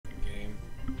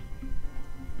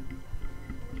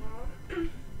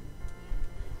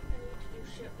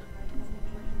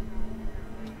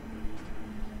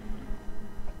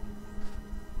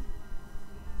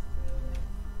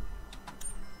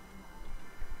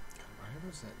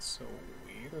is that so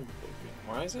weird looking?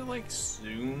 Why is it like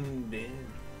zoomed in?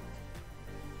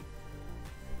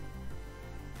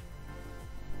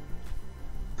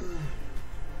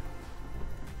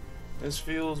 This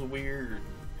feels weird.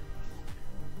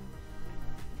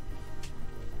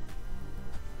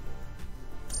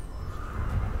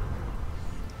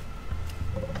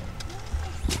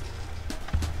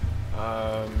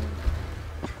 Yeah,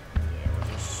 we'll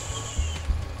just...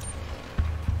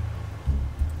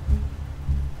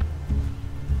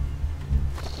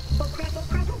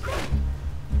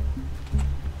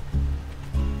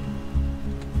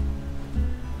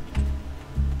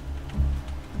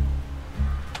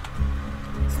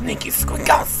 Sneaky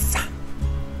Squiggles!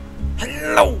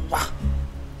 Hello!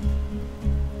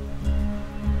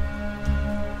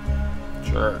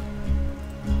 Sure.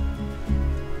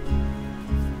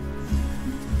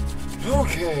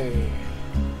 Okay.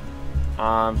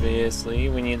 Obviously,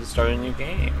 we need to start a new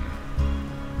game.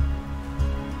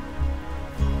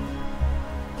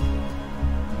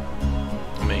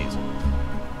 Amazing.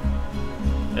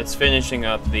 It's finishing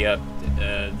up the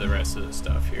rest of the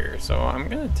stuff here. So I'm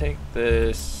gonna take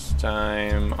this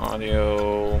time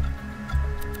audio.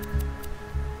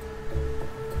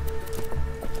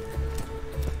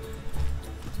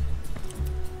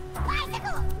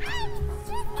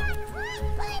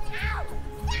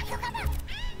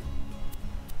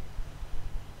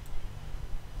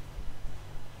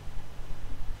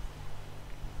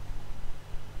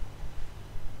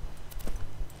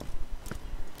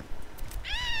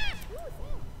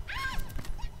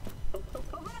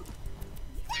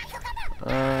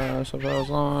 Subtitles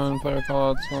on, player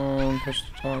callouts on, push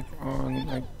to talk on,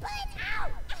 I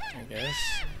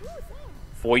guess.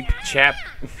 VoIP chat.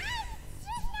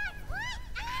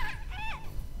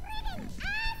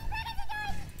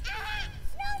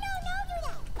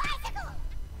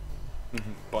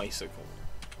 Bicycle.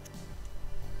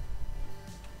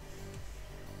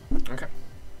 Okay.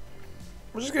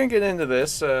 We're just gonna get into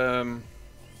this. I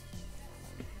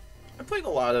played a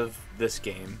lot of this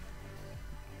game.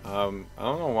 I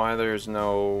don't know why there's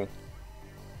no...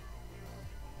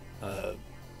 I'm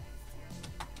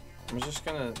just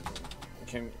gonna...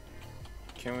 Can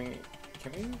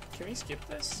we skip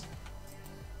this?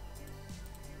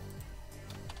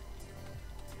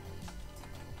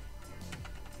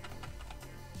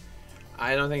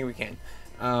 I don't think we can.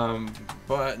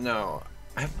 But no,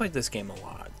 I've played this game a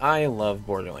lot. I love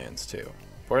Borderlands 2.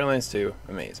 Borderlands 2,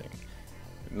 amazing.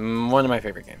 One of my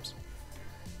favorite games.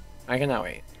 I cannot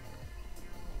wait.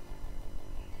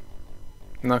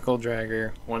 Knuckle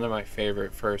Dragger, one of my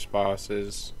favorite first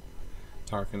bosses.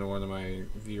 Talking to one of my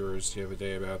viewers the other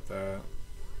day about that.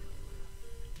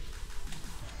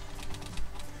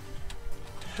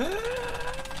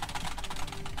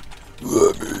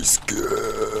 Let me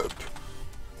skip.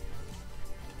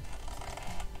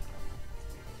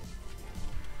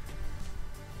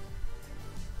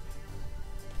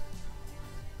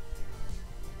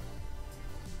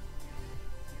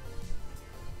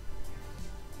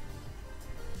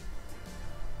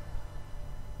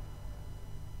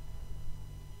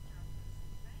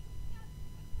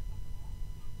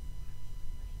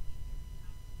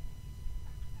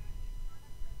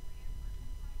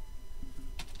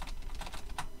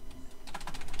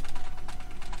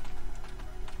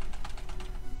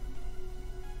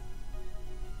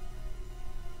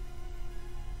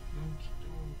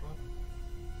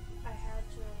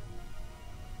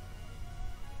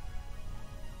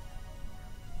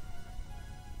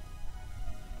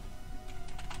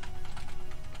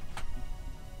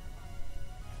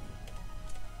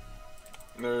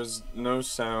 There's no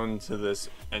sound to this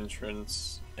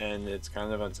entrance, and it's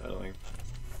kind of unsettling.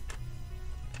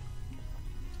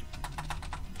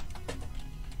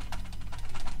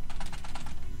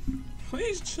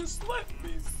 Please just let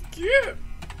me skip!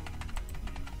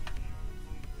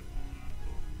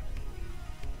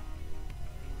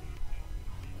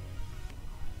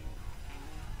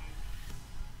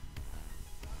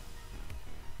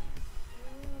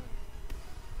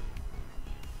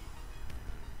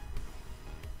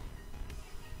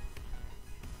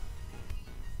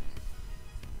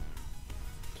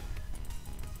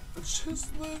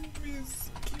 Just let me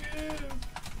skip.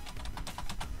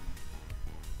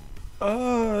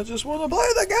 I just want to play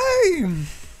the game.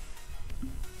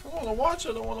 I want to watch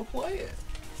it. I want to play it.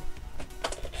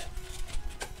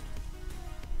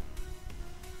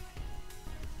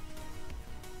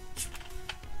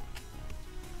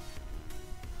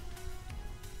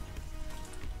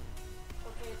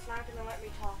 Okay, it's not going to let me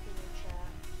talk in your chat.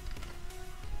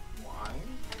 Why?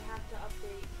 I have to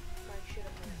update my shit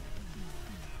apparently.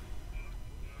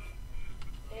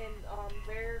 And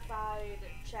verified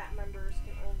chat members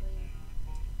can only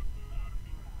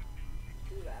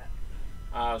do that.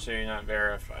 Oh, so you're not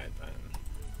verified then.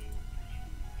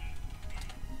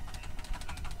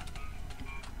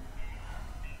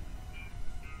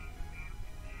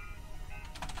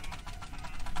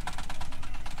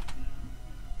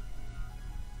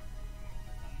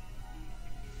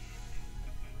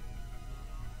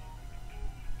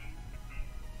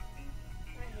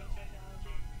 I hate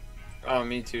technology. Oh,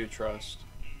 me too, trust.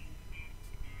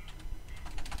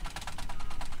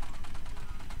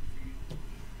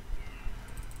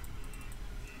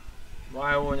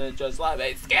 Why wouldn't it just let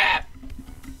me skip?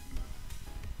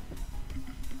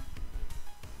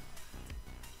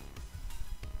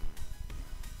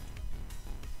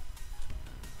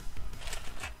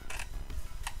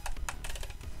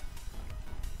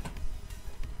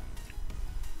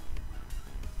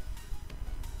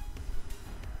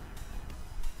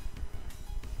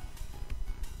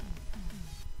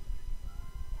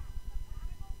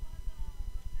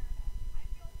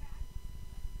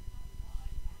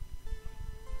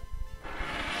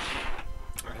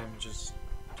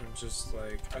 I'm just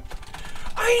like,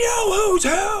 I know who's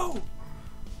who!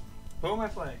 Who am I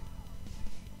playing?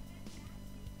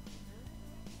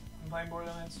 I'm playing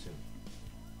Borderlands 2.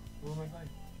 Who am I playing?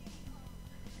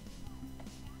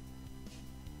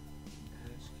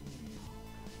 Asking you.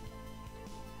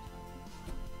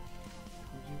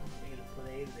 Who do you want me to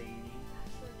play, lady?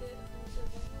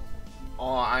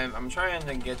 Oh, I'm trying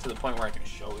to get to the point where I can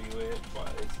show you it,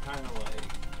 but it's kind of like,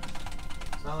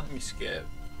 it's not letting me skip.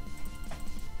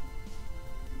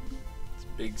 It's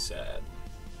big sad.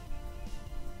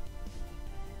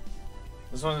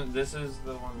 This is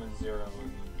the one with 0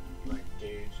 and like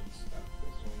gauge and stuff.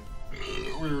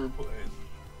 This one we were playing.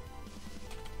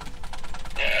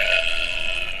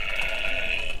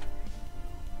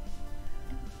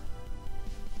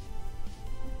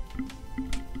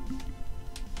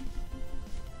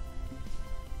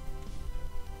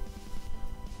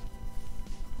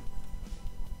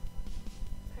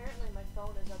 Apparently my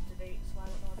phone is up to date, so I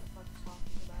don't know what the fuck it's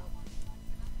talking about.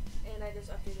 And I just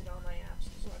updated all my apps,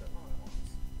 so I don't know what it wants.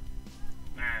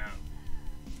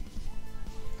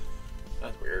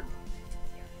 That's weird.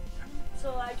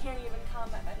 So I can't even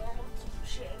comment my normal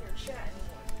shit in your chat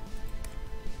anymore.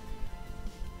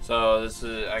 So this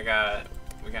is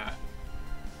we got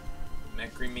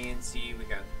Necromancy, we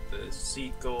got the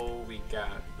Sequel, we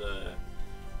got the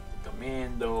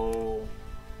Commando,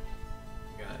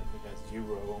 we got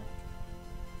Zero,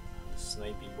 the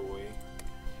Snipey Boy,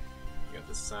 we got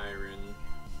the Siren,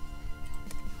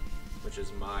 which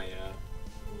is Maya,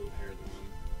 the blue haired one,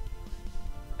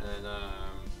 and then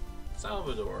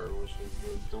Salvador, which is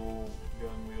the dual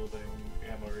gun wielding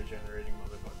ammo regenerating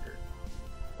motherfucker.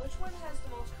 Which one has the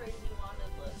most crazy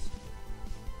wanted list?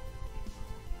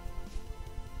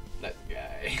 That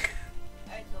guy.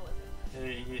 I'd go with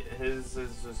it. His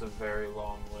is just a very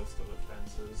long list of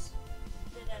offenses.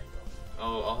 Then I'd go with it.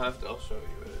 Oh, I'll show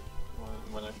you it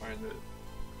when I find it.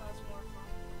 Cause more fun.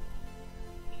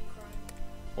 Eat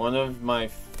crime. One of my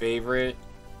favorite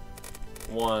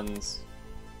ones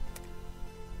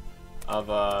of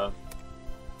I'm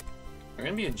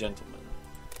gonna be a gentleman.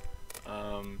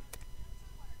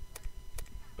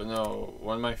 But no,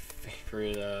 one of my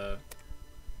favorite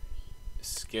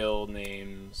skill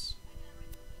names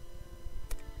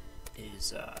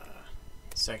is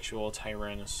Sexual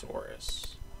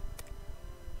Tyrannosaurus.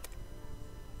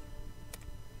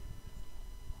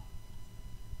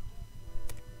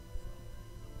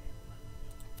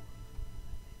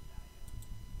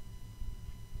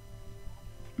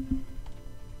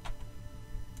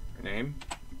 Her name?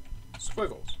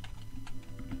 Squiggles.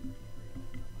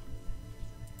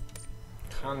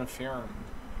 Confirmed.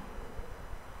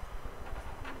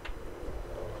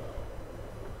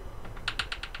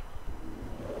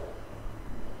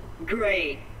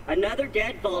 Great. Another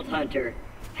dead Vault Hunter.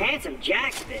 Handsome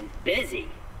Jack's been busy.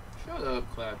 Shut up,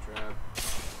 Claptrap.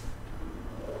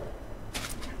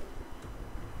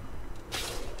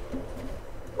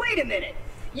 Wait a minute.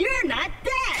 You're not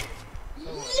dead!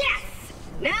 Yes!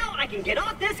 Now I can get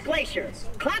off this glacier.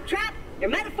 Claptrap, your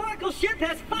metaphorical ship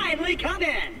has finally come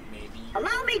in. Maybe.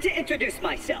 Allow me to introduce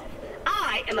myself.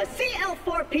 I am a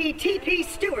CL4P TP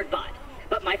steward bot,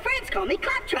 but my friends call me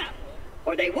Claptrap.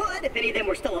 Or they would if any of them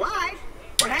were still alive,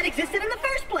 or had existed in the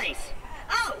first place.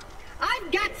 Oh,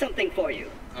 I've got something for you.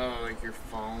 Oh, like your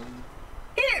phone?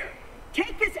 Here,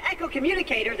 take this echo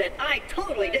communicator that I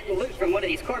totally didn't loot from one of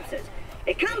these corpses.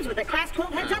 It comes with a Class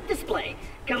 12 heads-up display,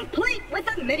 complete with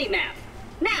a mini-map.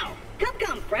 Now,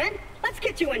 come, friend. Let's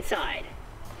get you inside.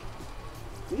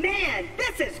 Man,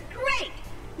 this is great!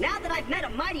 Now that I've met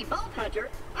mighty Vault Hunter,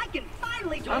 I can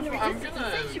finally join the I'm Resistance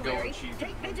gonna Sanctuary, go cheat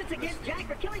take vengeance against Jack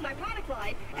for killing my product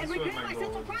line, and That's what repair my my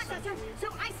central goal is. processor so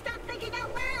I stop thinking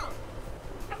out loud.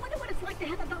 I wonder what it's like to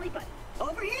have a belly button.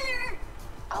 Over here!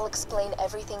 I'll explain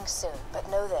everything soon,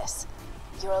 but know this.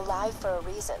 You're alive for a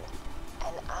reason,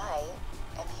 and I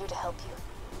am here to help you.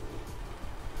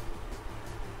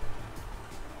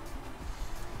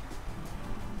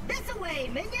 This away,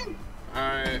 minion!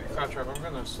 Alright, Claptrap, I'm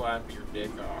gonna slap your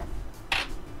dick off.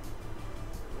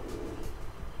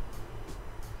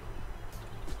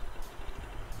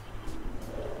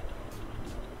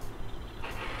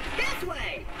 This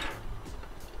way!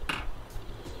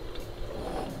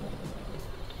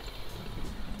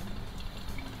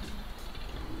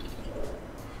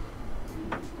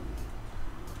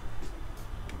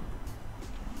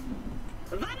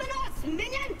 Vamonos,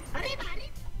 minion! Arriba,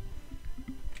 arriba!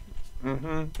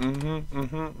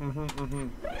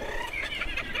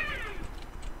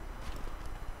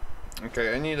 Okay,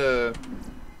 I need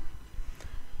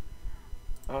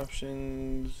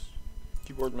options,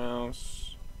 keyboard,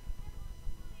 mouse,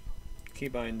 key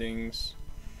bindings.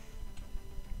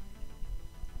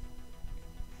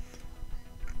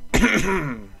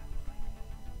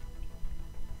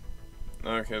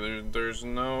 Okay, there's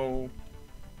no.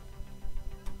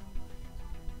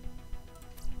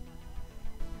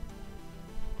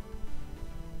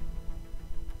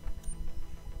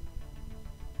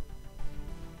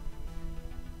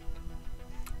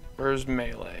 Where's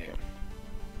melee?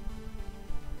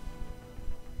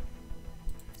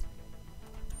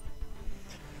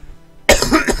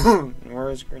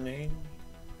 Where's grenade?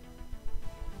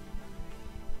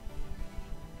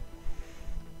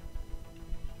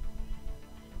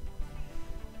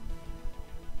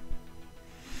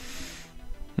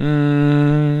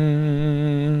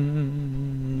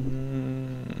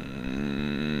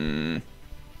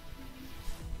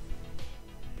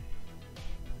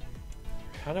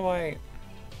 How do I...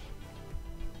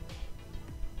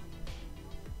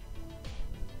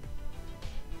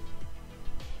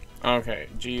 Okay,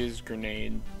 G is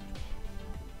grenade.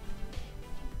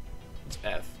 It's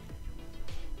F.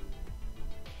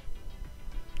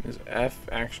 Is F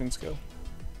action skill?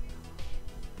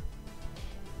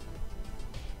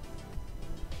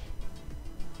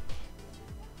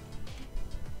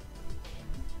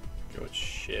 Go with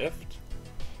shift.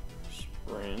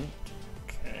 Sprint.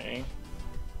 Okay.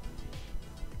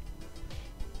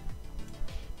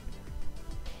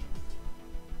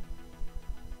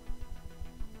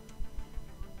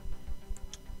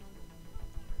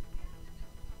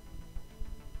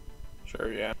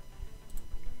 Sure, yeah.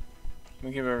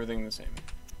 We keep everything the same.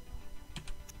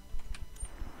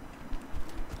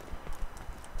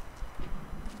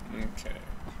 Okay.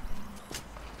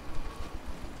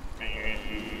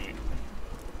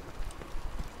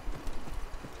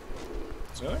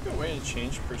 Is there like a way to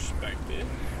change perspective?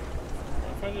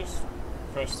 What if I just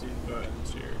press these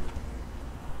buttons here?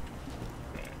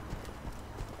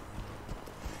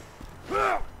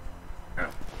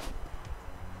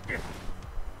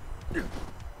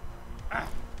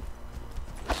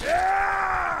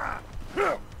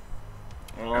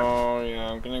 Oh yeah,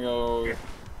 I'm gonna go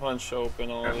punch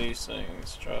open all these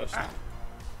things, trust.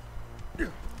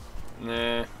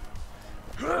 Nah.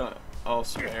 I'll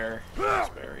spare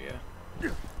you.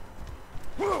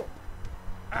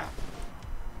 I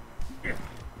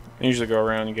usually go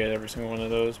around and get every single one of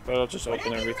those, but I'll just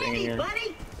open everything in here.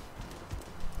 Buddy?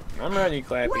 I'm ready,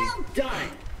 Clappy. Well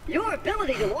done! Your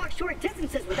ability to walk short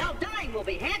distances without dying will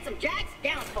be Handsome Jack's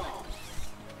downfall.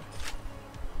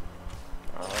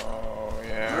 Oh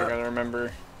yeah, I gotta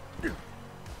remember.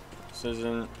 This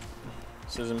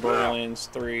isn't Borderlands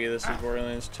 3, this is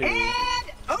Borderlands 2.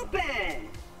 And open!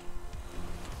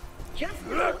 Just a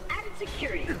little added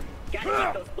security. Gotta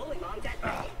keep those bully longs at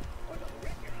bay, or they'll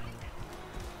rip your eyes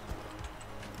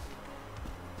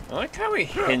out. I like how he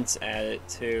hints at it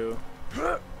too.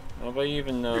 Nobody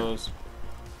even knows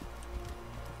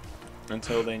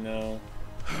until they know.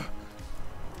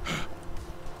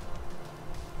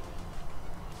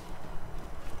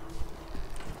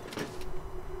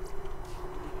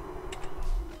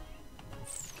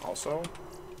 Also,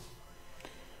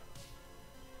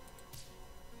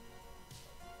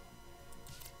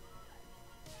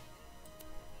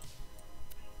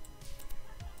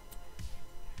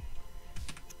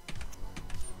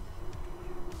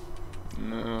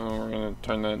 no, we're gonna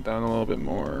turn that down a little bit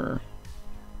more.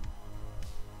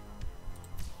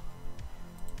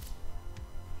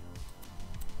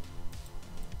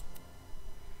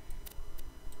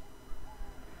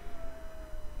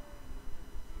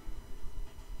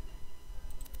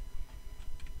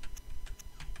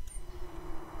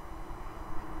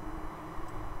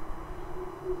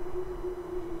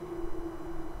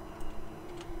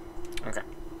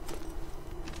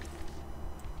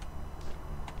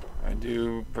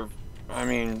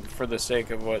 mean, for the sake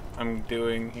of what I'm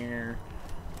doing here.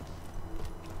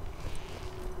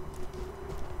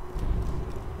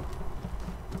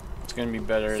 It's gonna be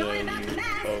better to use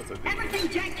both of these. Everything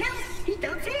Jack kills, he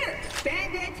dumps here.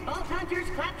 Bandits, vault hunters,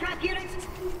 claptrap units.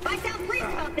 If I sound pleased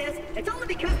about this, it's only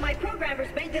because my programmers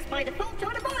made this my default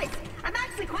tone of voice. I'm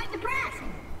actually quite depressed.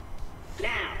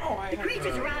 Now, the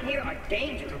creatures around here are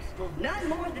dangerous. None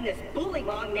more than this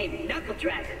bullymong named Knuckle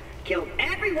Dragger. Killed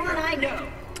everyone I know.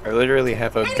 I literally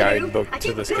have a Anywho, guidebook I to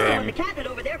keep this an eye on game, the cabinet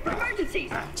over there for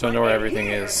emergencies. so I know where everything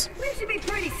is. We should be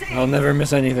pretty safe. I'll never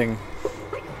miss anything.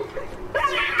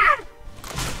 Ah!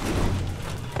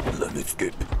 Let me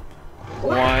skip.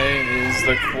 Why is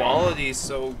the quality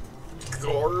so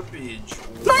garbage?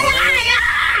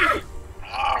 My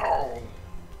Ow!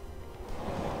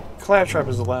 Claptrap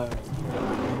is loud.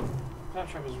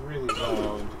 Claptrap is really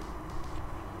loud.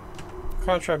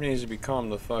 Claptrap needs to be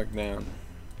calmed the fuck down.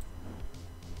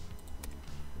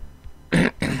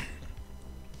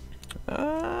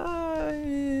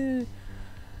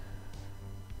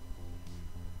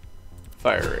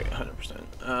 Fire rate,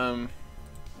 100%.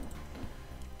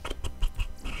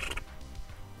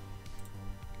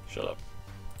 Shut up.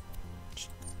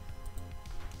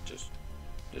 Just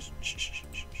shh.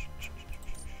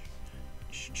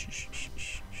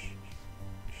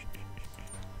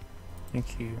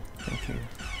 Thank you.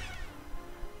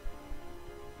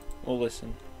 We'll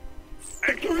listen.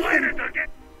 Explain it again.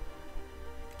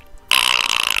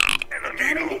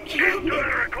 Enemy can't do the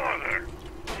recorder.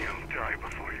 You'll die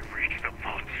before you reach the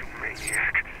vault, you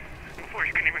maniac. Before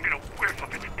you can even get a whiff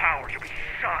of its power, you'll be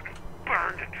shot and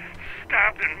burned and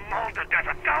stabbed and mauled to death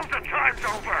 1,000 times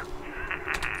over.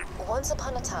 Once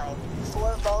upon a time,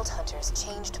 4 Vault Hunters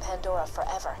changed Pandora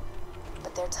forever.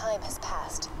 But their time has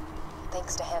passed.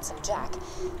 Thanks to Handsome Jack,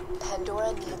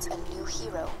 Pandora needs a new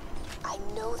hero. I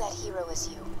know that hero is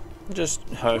you. Just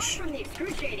hush. From the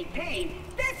excruciating pain,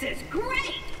 this is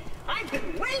great! I've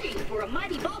been waiting for a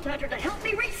mighty Vault Hunter to help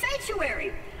me reach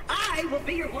Sanctuary. I will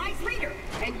be your wise leader,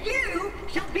 and you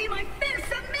shall be my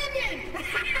fearsome minion!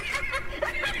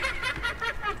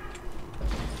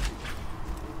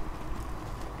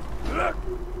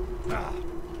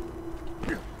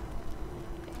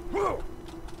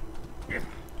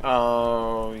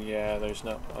 Oh, yeah, there's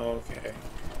no... Okay.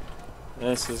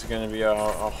 This is gonna be a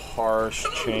harsh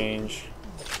change.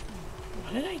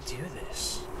 Why did I do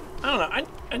this? I don't know,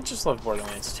 I just love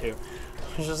Borderlands 2.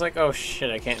 I was just like, oh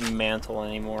shit, I can't mantle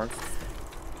anymore.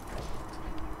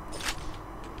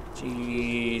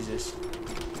 Jesus.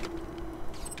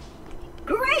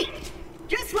 Great!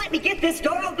 Just let me get this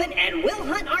door open and we'll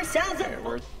hunt ourselves Okay,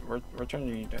 a... we're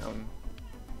turning you down.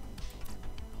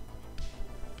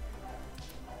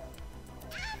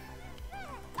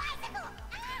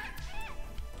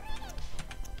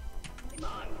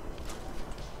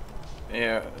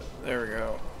 Yeah, there we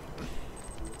go.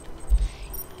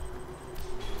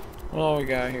 What all we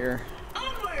got here?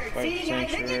 Onward, Fight seeing eye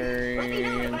minion! Let me know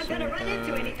if I'm Sanctuary, gonna run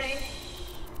into anything.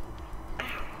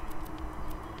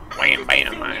 Bam,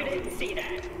 bam, You bam. didn't see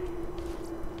that.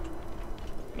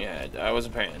 Yeah, I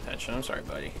wasn't paying attention. I'm sorry,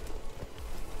 buddy.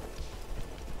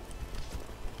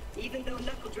 Even though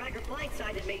Knuckle Dragger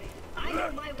blindsided me, I know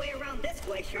my way around this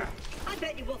glacier. I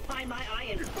bet you will find my eye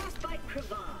in Frostbite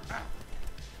Crevasse.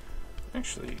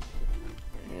 Actually,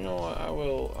 you know what? I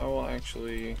will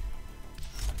actually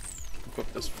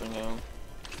equip this for now.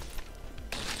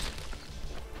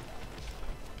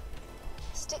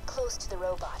 Stick close to the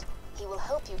robot. He will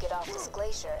help you get off this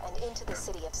glacier and into the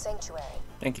city of Sanctuary.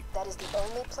 Thank you. That is the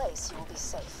only place you will be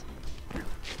safe.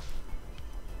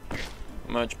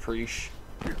 Much preach.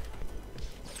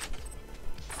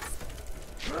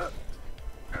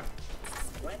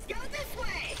 Let's go this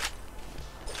way!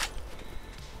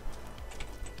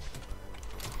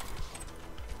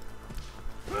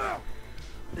 Ah!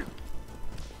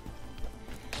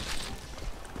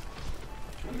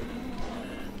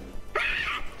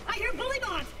 I hear bully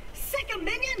bonds! Sick a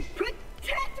minion!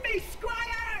 Protect me,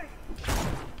 Squire!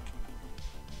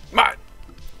 What?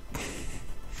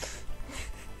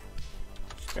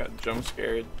 Got jump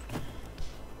scared.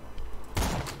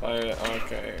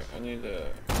 Okay, I need to...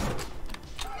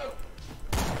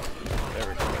 There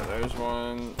we go, there's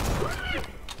one.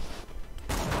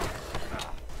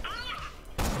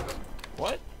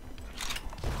 What?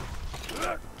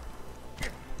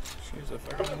 Excuse the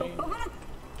fucking me.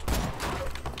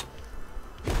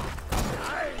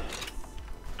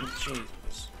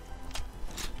 Jesus.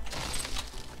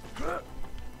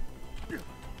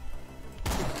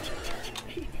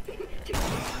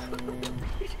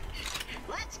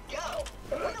 Let's go!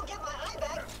 If we don't get my eye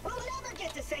back, we'll never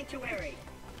get to Sanctuary!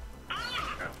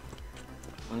 Ah!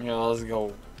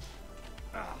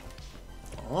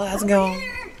 Let's go.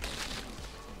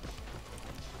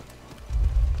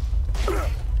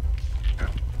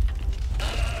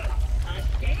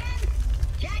 Again?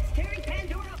 Jack's tearing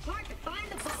Pandora apart to find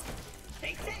the vault.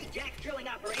 They say Jack's drilling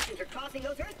operations are causing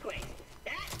those earthquakes.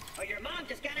 That, or your mom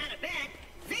just got out of bed.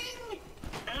 Zing!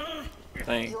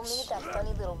 Thanks. You'll need that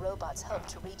funny little robot's help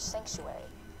to reach Sanctuary,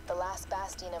 the last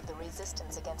bastion of the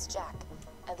resistance against Jack,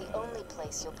 and the only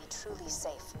place you'll be truly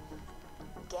safe.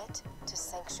 Get to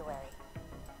Sanctuary.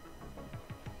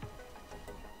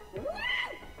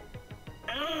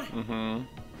 Mm-hmm.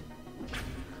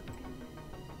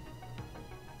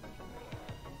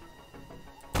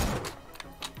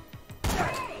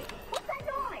 Hey! What's that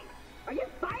noise? Are you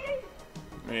fighting?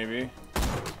 Maybe.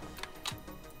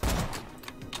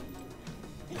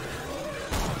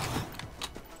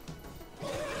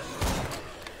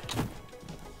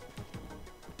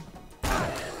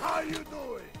 How you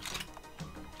doing?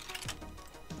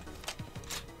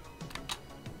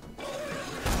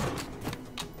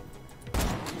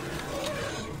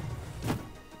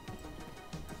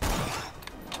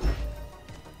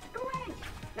 Great!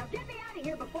 Now get me out of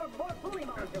here before more bully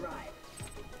moms arrive.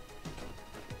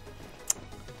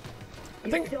 I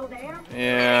think. Still there?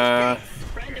 Yeah.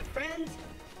 Friend of friends?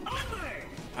 Onward!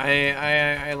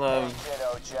 I love.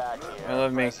 Kiddo, Jack here. I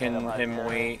love making President of him Hyperion.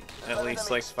 wait at Let least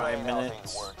me like 5 explain how minutes.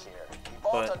 things work here.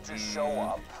 Vault But, Hunters show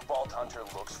up. Vault Hunter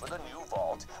looks for the new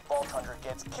vault. Vault Hunter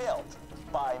gets killed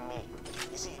by me.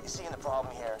 You see the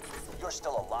problem here? You're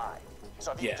still alive.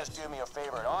 So if you Yes. could just do me a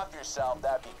favor and off yourself,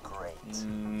 that'd be great.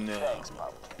 No. Thanks,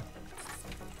 Pumpkin.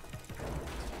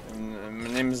 My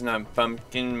name is not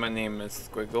Pumpkin. My name is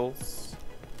Squiggles.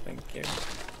 Thank you.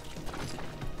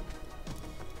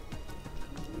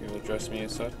 You will address me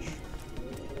as such.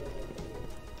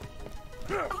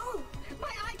 Oh! My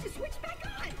eye just switched back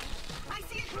on! I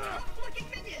see a tough-looking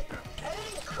minion! And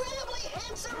an incredibly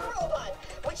handsome robot,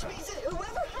 which means that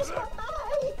whoever has my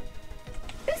eye...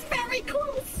 It's very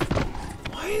close!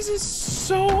 Why is it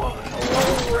so low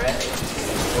red?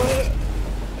 What?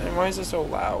 And why is it so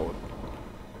loud?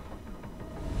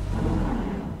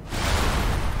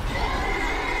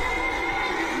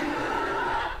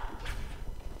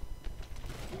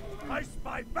 I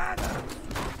spy banners!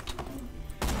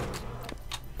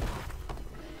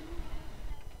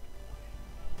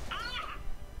 Ah!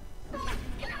 Oh,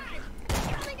 God! It's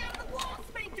coming out of the wall,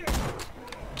 sphincter!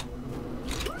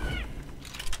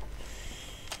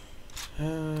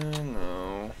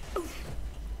 No.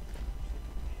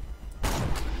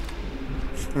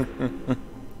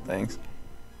 Thanks.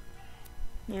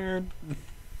 Nerd.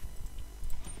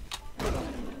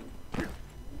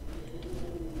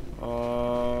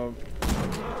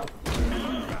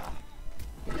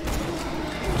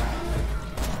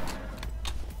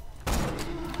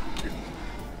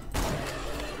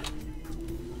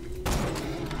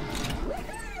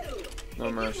 No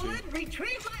If mercy. you would,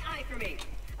 retrieve my eye for me.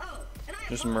 Oh, and I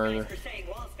Just apologize murder. for saying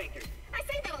wall sphincters. I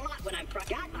say that a lot when I'm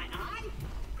got my eye?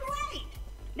 Great!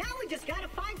 Now we just gotta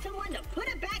find someone to put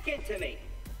it back into me.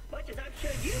 Much as I'm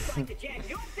sure you'd like to jam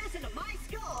your fist into my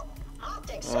skull.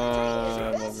 Optic I surgery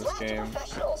love is this best left to game.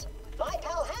 professionals. My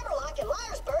pal Hammerlock in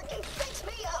Liarsburg can fix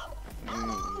me up. Come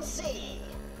on, see.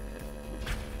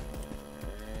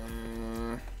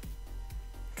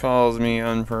 Calls me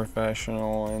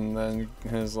unprofessional and then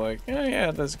is like, oh yeah,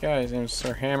 this guy's name's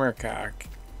Sir Hammercock.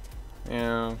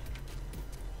 Yeah.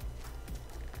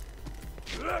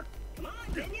 Come on,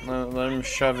 minion. Let him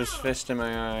shove his fist in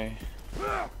my eye.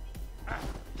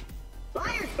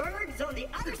 Liarsburg is on the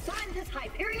other side of this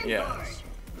Hyperion Yes. guard. Yes,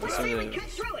 Let's it see we is. cut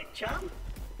through it, chum.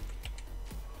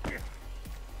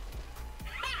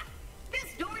 Ha!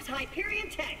 This door's Hyperion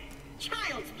tech.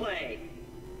 Child's play.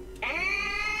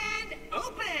 And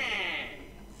open!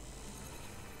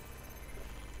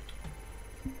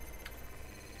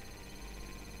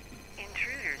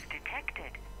 Intruders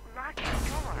detected. Lock your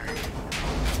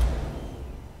door.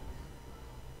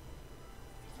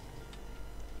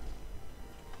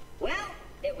 Well,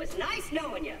 it was nice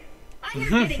knowing you. I hear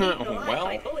getting eaten alive Well.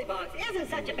 by bullybugs isn't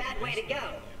such a bad way to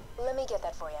go. Let me get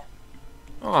that for you.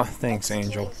 Oh, thanks,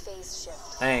 Angel. Executing phase shift.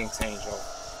 Thanks, Angel.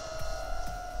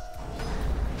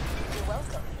 You're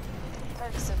welcome.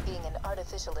 Perks of being an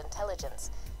artificial intelligence.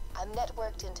 I'm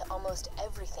networked into almost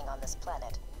everything on this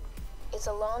planet. It's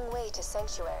a long way to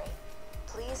Sanctuary.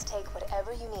 Please take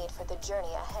whatever you need for the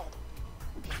journey ahead.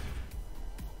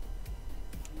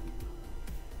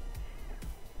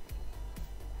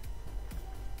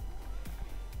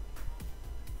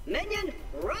 Minion,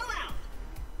 roll out!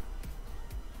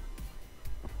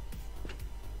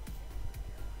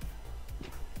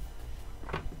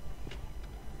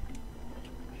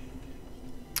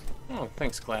 Oh,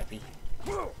 thanks, Clappy.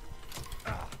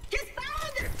 Just follow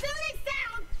the soothing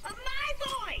sound of my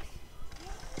voice!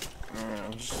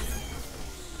 I'm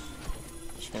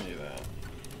just gonna do that.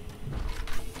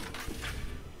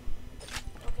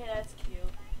 Okay, that's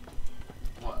cute.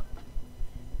 What?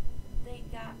 They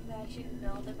got matching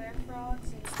Build-A-Bear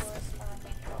frogs and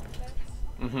corresponding outfits.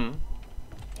 Mm-hmm. And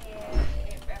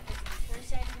it represents her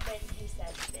side of the bed and his side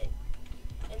of the bed.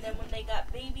 And then when they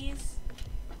got babies,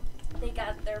 they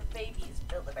got their babies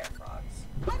Build-A-Bear frogs.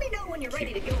 Let me know when you're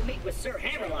ready to go meet with Sir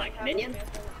Hammerlock, minion.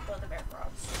 Build-A-Bear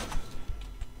frogs.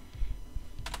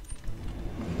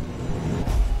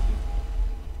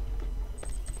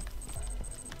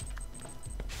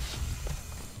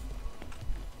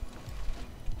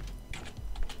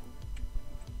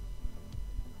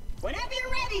 Whenever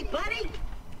you're ready, buddy!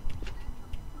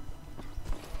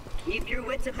 Keep your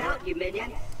wits about you,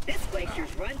 minion. This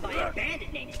glacier's run by a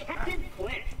bandit named Captain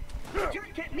Flint. The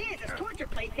jerk kept me as his torture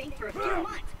plaything for a few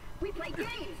months. We play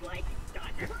games like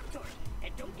Dodge the Blowtorch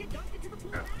and Don't Get Dunked into the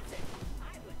Pool of Acid.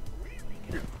 I was really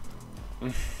good.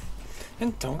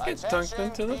 And don't get dunked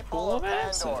into the pool of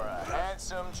acid. Pandora.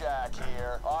 Handsome Jack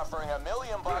here, offering $1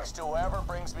 million to whoever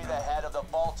brings me the head of the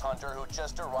Vault Hunter who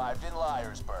just arrived in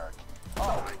Liarsburg.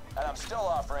 Oh, and I'm still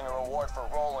offering a reward for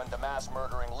Roland, the mass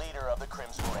murdering leader of the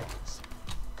Crimson Raiders.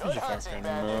 Good hunting, Fucking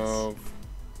bandits. move.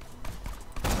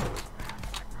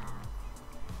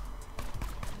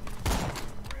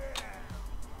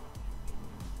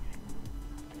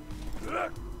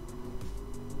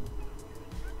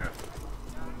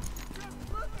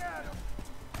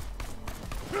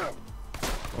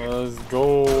 Let's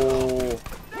go.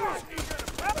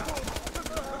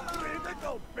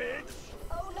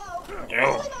 Oh no! Yeah.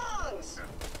 Bulldogs!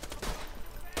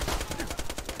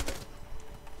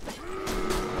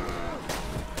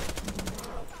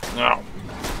 No.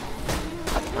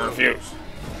 I refuse.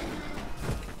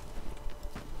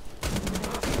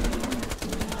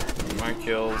 My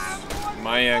kills,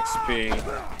 my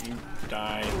XP. You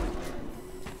die.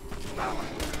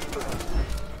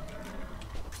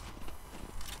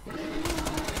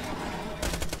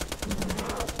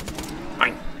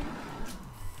 Fine.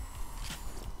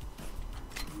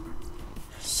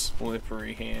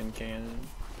 Slippery hand cannon.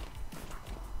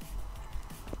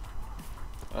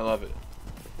 I love it.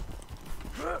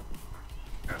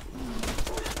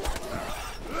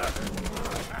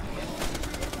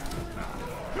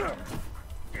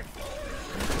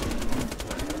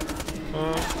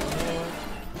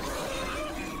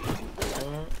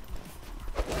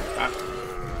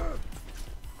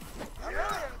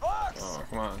 Oh,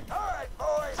 come on. Alright,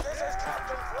 boys, this is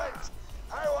Captain Flint.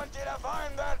 I want you to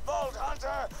find that Vault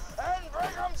Hunter and bring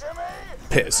him to me.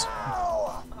 Piss.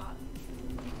 Now.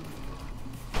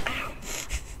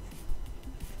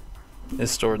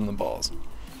 It's stored in the balls.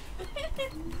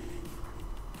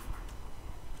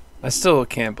 I still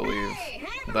can't believe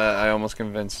that I almost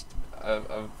convinced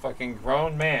a fucking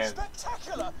grown man.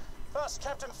 Spectacular. First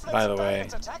Captain Flint's By the way,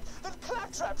 bandits attack, then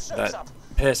Claptrap shows that up.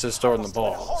 piss is stored in the Must have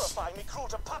been balls. horrifyingly cruel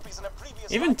to puppies in a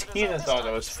previous Even life to Tina deserve this thought it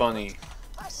kind was of funny. treatment.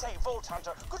 I say, Vault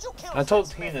Hunter, could you kill I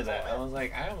told Flint's Tina men that. for I me? was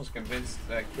like, I almost convinced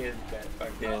that kid that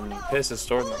fucking piss is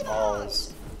stored in the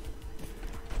balls.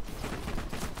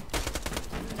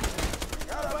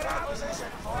 Got a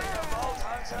proposition for you, Vault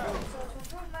Hunter.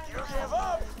 You give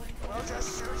up, we'll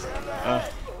just shoot you in the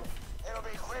head. It'll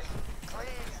be quick, clean,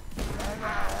 and a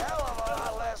hell of a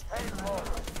lot less painful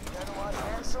than what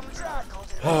Handsome Jack will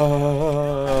do.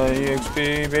 EXP,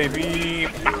 baby.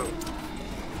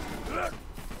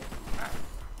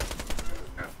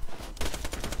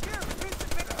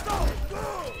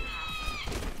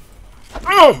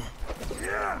 Oh!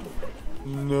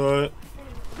 Nut.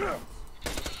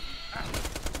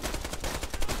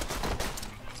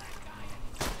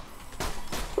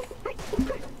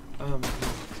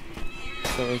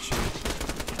 So itchy.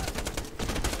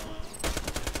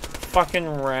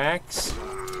 Fucking racks.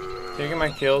 Taking my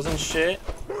kills and shit.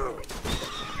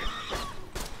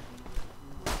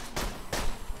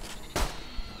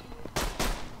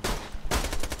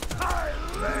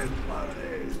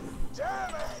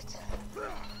 Damn it!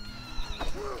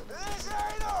 This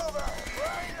ain't over,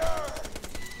 Raider!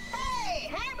 Hey,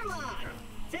 Hammerlock!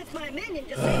 Since my minion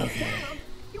just saved town,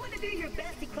 you want to do your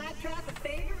bestie Claptrap a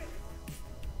favor?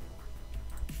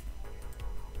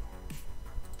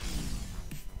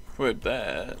 Equip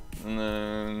that, and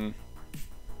then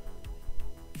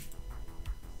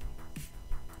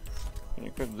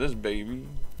equip this baby.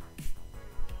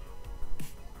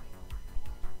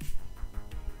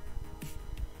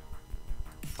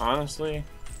 Honestly,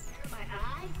 My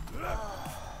eye?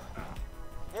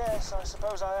 Yes, I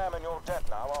suppose I am in your debt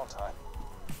now, aren't I?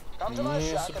 Come to my I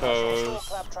shack and I shall store suppose.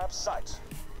 Claptrap's site.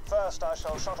 First, I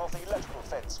shall shut off the electrical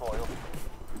fence for you.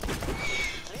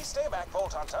 Please stay back,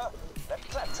 Vault Hunter. Let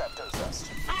Claptrap go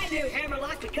first. I knew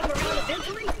Hammerlock would come around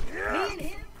eventually. Me and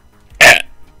him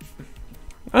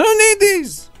I don't need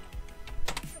these.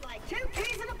 are like two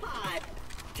peas in a pod.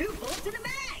 Two bullets in a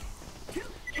bag. Two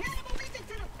cannibal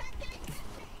midgets in a fat gang.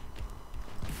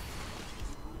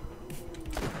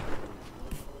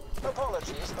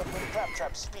 Apologies, but when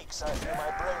Claptrap speaks, I feel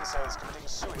my brain cells committing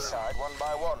suicide one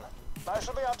by one. I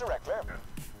shall be out directly.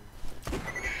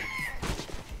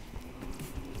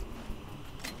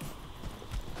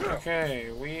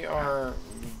 Okay, we are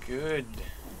good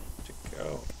to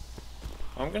go.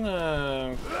 I'm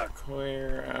gonna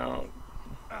clear out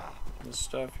the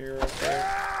stuff here right there.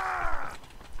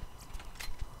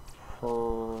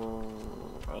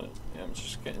 Yeah, I'm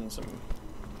just getting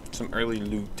some early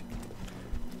loot.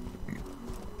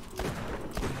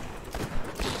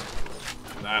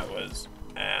 That was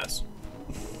ass.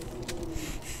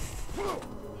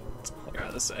 That's all I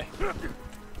gotta say.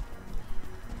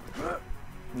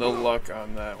 The luck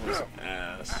on that was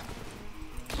ass.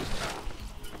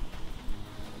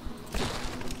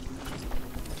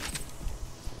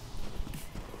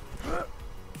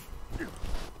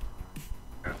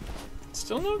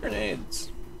 Still no grenades.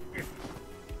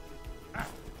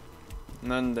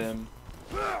 None them.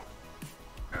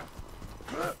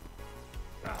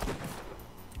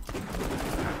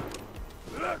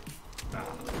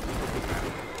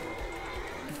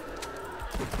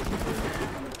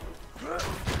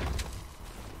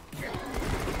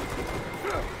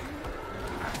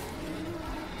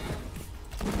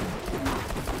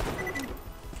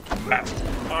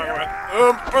 Alright,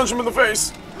 punch him in the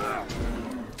face.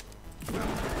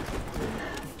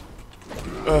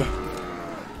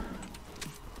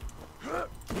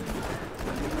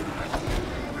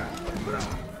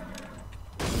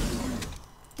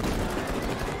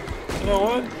 You know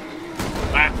what?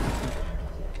 Ah.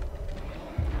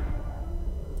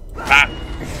 Ah.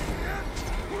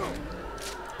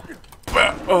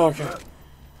 Oh, okay.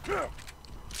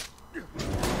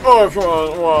 Oh, come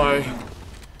on, why?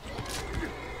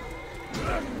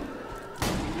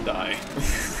 Die.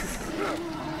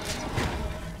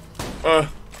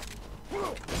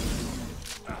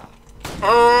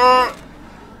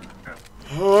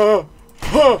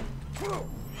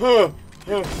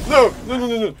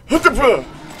 No.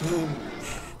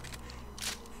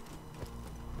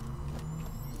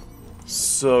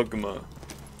 Sugma.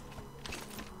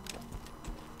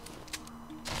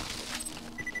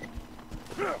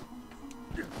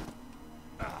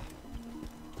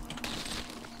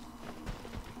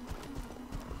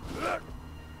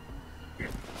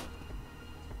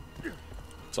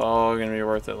 It's all gonna be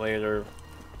worth it later,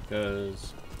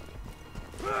 because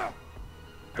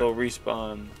they'll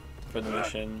respawn for the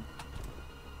mission.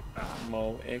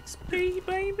 More XP,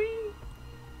 baby!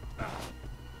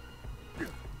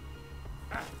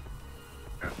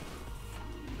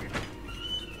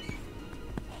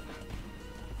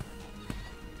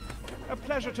 A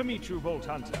pleasure to meet you, Vault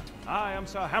Hunter. I am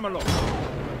Sir Hammerlock.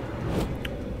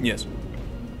 Yes.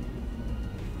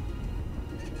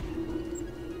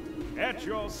 At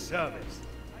your service.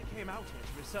 I came out here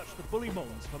to research the bully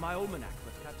moles for my almanac,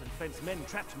 but Captain Flint's men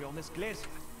trapped me on this glacier.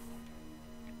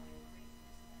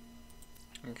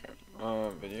 Okay.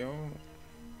 Video.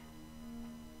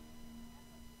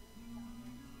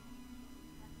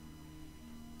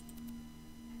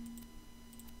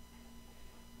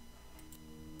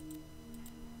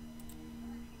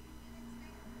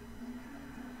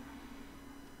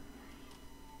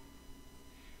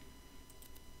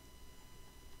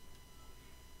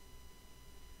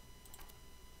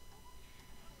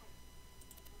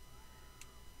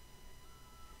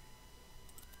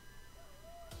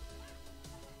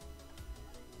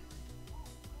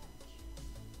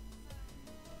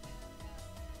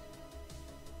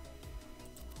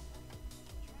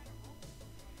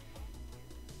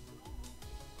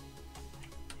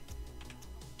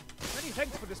 Many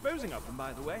thanks for disposing of them,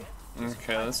 by the way.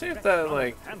 Okay, let's see if that,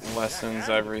 like, lessens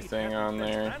everything on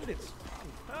there.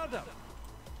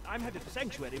 I'm headed for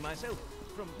Sanctuary myself.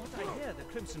 From what I hear, the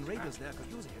Crimson Raiders there could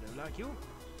use a hero like you.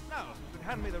 Now, if you could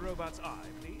hand me the robot's eye,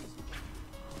 please.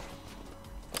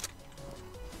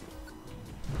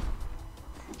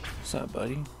 What's up,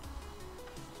 buddy?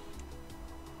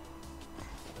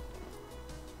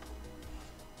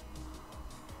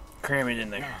 Cram it in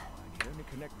there. Now, I can only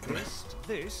connect this to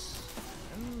this,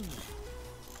 and...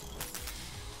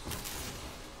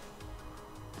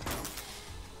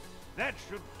 that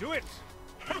should do it!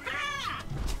 I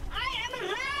am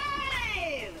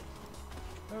alive!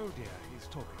 Oh dear, he's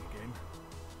talking again.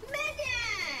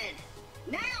 Minion!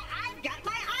 Now I've got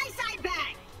my eyesight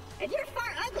back! And you're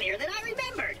far uglier than I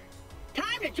remembered!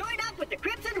 Time to join up with the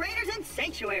Crimson Raiders in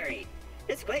Sanctuary!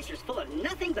 This glacier's full of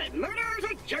nothing but murderers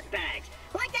or jerkbags,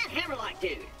 like that Hammerlock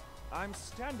dude! I'm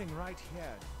standing right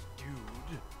here,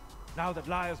 dude. Now that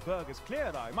Liarsburg is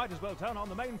cleared, I might as well turn on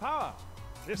the main power.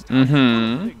 This time,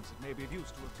 things that may be of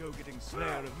use to a go-getting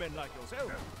slayer of men like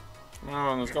yourself. Come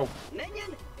on, let's go.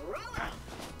 Minion, roll out!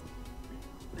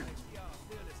 I see our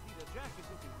fearless leader Jack is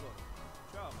looking for you.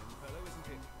 Charming fellow, isn't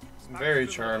he? Very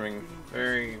charming.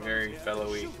 Very, very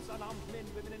fellowy. Shoots unarmed men,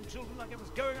 women, and children like it was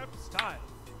going out of style.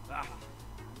 Ah,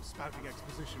 I'm spouting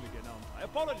exposition again, aren't I?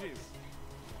 Apologies.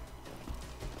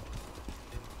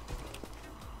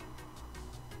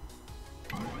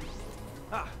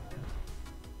 Ah.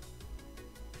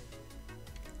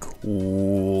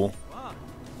 Cool. Ah.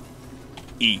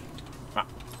 E. Ah.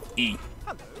 E.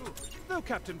 Hello. Hello,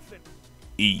 Captain Flint.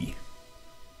 E.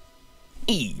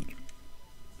 E.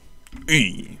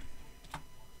 E.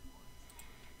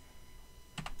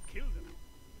 Killed him.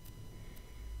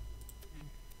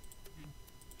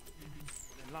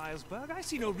 In Liarsburg, I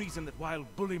see no reason that wild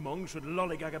bullymong should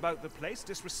lollygag about the place,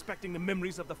 disrespecting the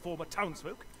memories of the former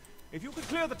townsfolk. If you could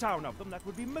clear the town of them, that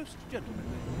would be most gentlemanly.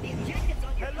 The objectives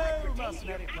on your Hello, card pertain to your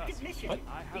mercenary active person. mission. What?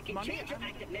 I You have can money change your and-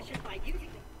 active mission by using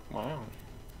the... Wow.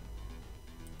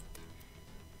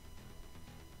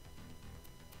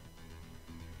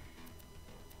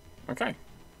 Okay.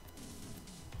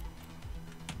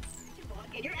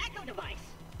 block in your echo device.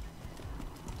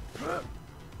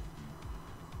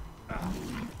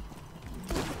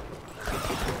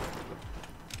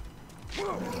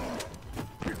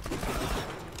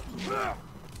 Bah.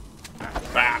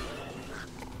 Bah.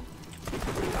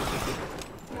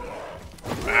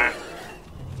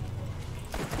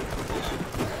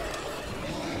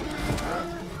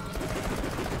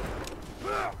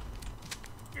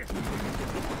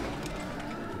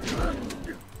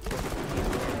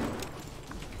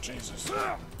 Jesus.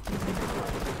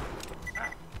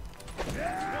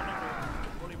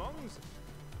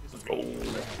 Let's go.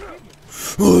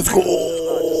 Let's go.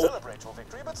 Celebrate your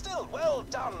victory, but still, well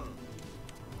done.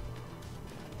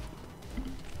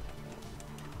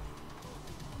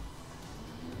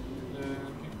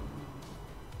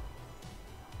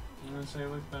 Unless I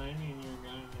look behind me and you're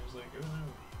gone, I was like, oh no.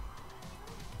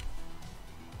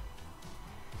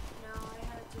 No, I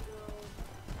had to go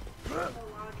to the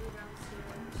laundry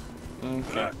downstairs.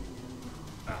 Okay.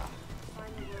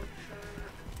 Find the workshop.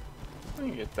 I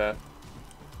can get that.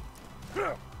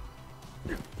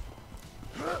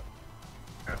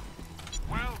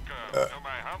 Welcome to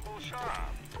my humble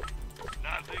shop.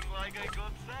 Nothing like a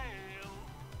good sale.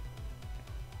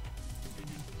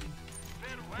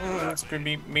 That's good.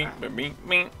 Beep, beep, beep, beep,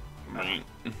 beep.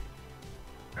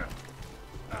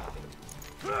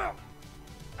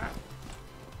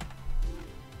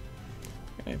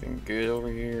 Anything good over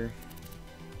here?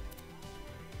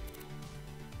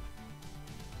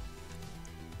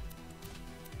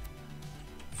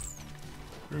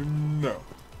 No.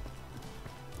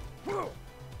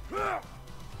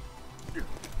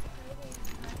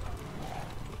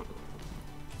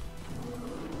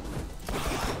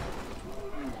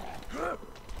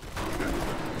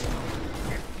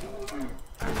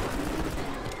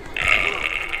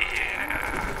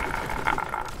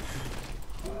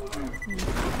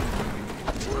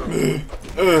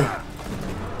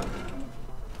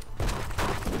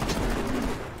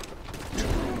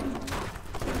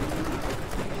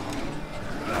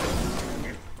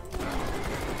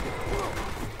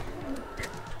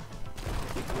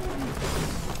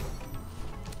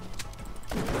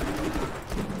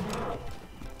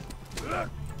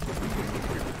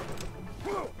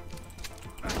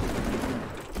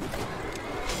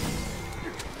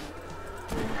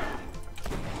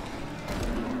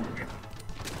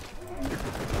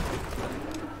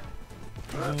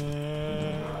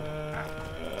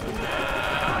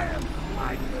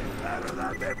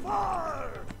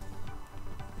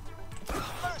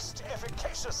 Most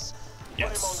efficacious.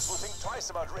 Yes. Bullymong's will think twice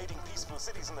about raiding peaceful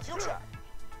cities in the future.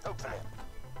 Hopefully.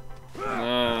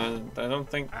 I don't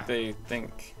think they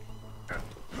think.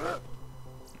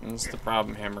 That's the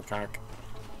problem, Hammercock.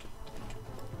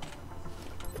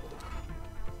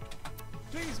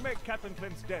 Please make Captain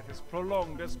Flint's death as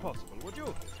prolonged as possible, would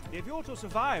you? If you're to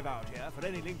survive out here for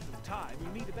any length of time,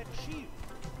 you'll need a better shield.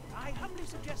 I humbly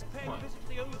suggest paying a visit to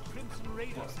the old Crimson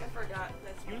Raiders. I forgot.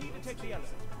 That's You'll need to take the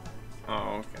elevator.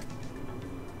 Oh, okay.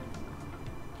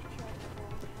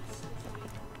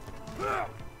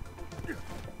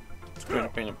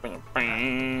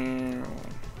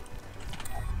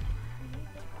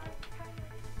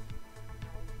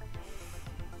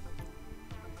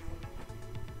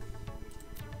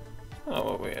 know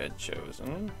what we had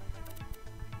chosen.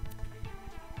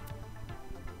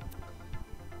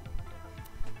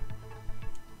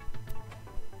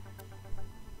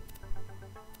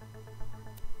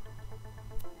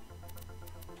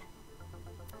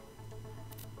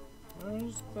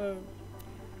 Where's the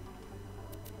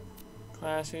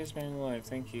classiest man alive?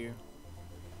 Thank you.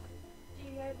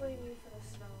 You gotta blame me for the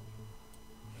snow.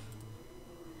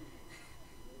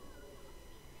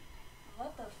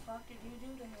 What the fuck did you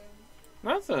do to him?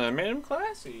 Nothing. I made him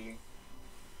classy.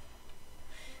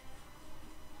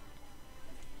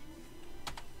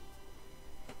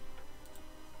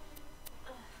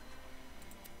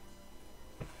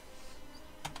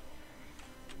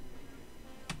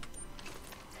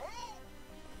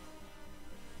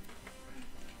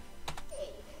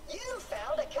 You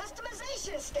found a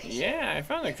customization station. Yeah, I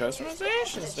found a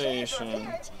customization station.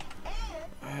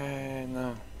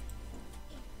 No.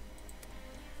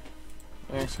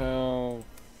 Exhale.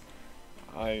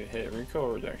 I hit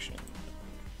recoil reduction.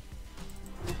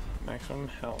 Maximum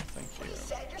health, thank you.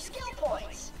 Reset your skill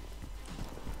points.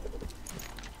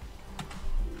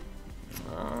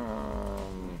 I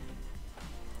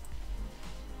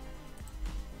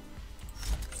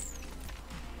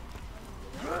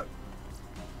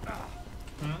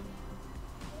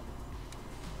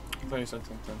thought you said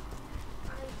something. I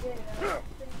did. I was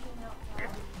thinking out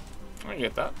loud. I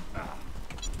get that. I'm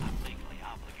legally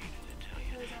obligated to tell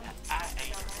you that I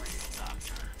ain't a real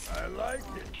doctor. I like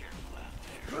it. Be careful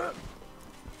out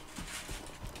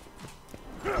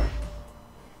there.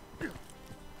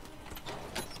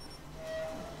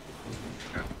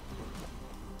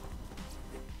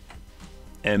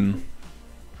 M.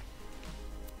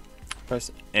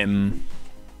 Press M.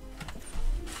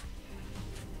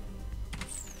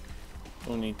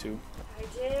 Don't need to. I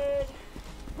did.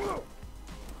 I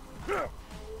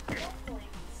definitely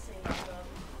saved them.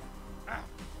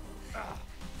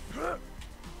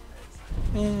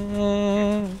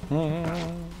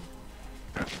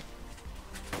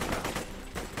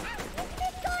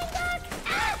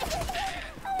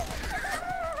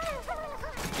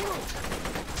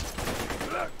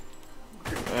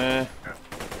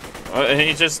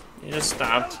 He just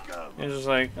stopped. He's just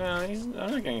like, I'm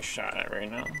not getting shot at right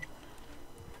now.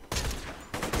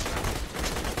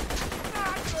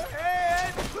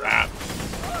 Crap.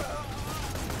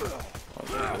 I'll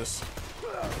do this.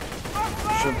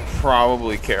 Should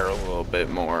probably care a little bit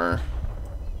more.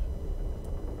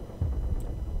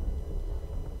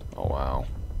 Oh wow.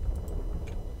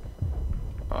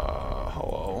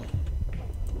 Hello.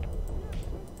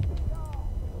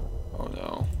 Oh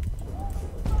no.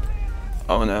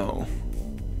 Oh no.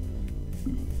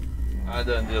 I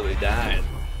done nearly died.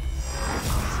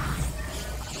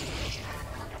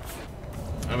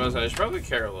 I should probably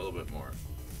care a little bit more.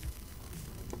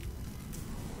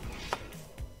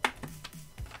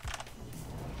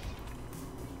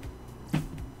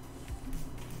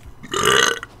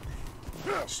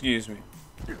 Excuse me.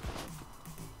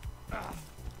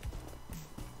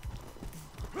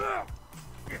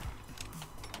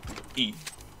 Eat.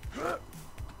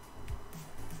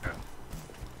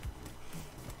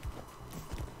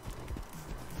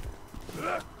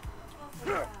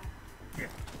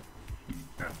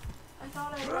 I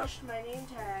thought I rushed my name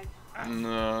tag.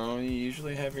 No, you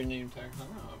usually have your name tag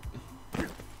hung up.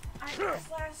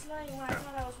 Just last night when I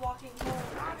thought I was walking home,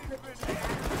 I clicked the tag.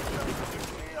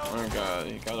 Oh god,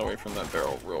 you got away from that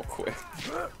barrel real quick.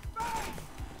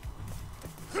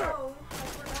 So, I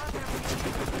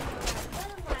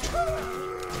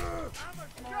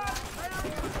forgot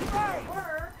that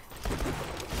work.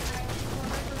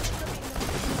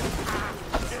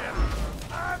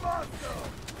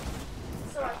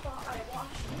 So I thought I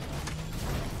washed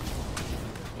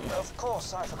it. Of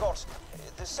course, I forgot.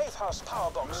 The safe house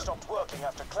power box stopped working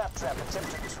after Claptrap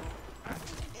attempted to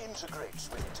integrate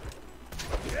with it.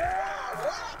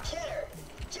 What a kidder!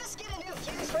 Just get a new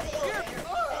fuse for the elevator and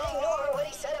ignore what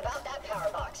he said about that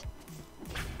power box.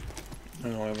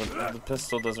 No, but the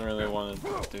pistol doesn't really want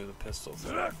to do the pistol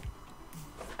thing.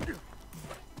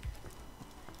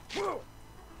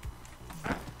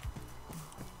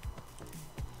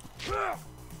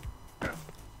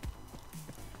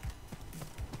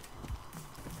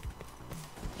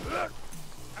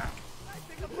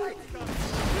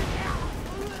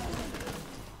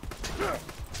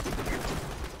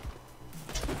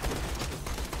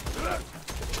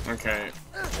 Okay.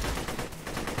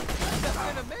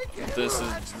 This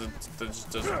just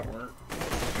doesn't work.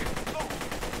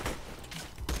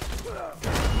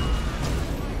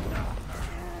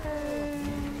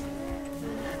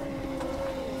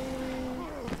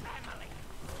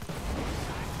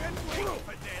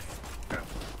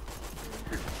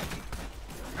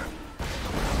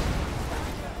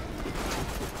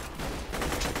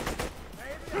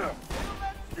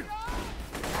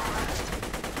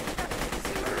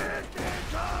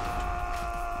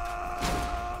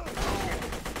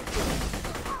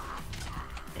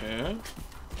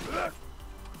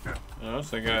 No,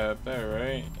 that's the guy up there,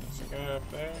 right? That's the guy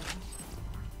up there.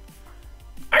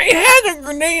 I had a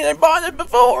grenade. I bought it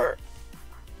before.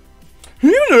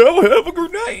 You now have a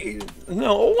grenade.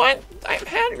 No, what? I've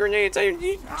had grenades.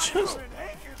 You just.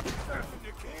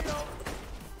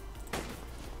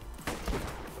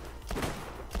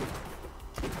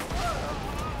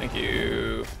 Thank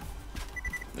you,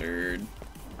 nerd.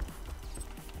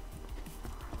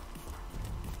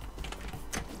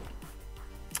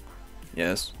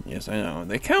 Yes, yes, I know.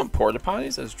 They count porta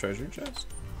potties as treasure chests.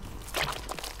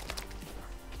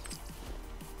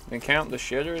 They count the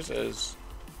shitters as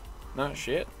not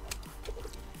shit.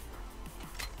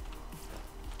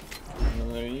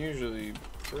 And they're usually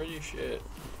pretty shit.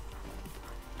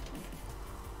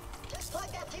 Just plug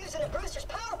that fuse in a Brewster's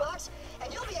power box,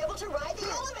 and you'll be able to ride the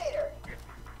elevator.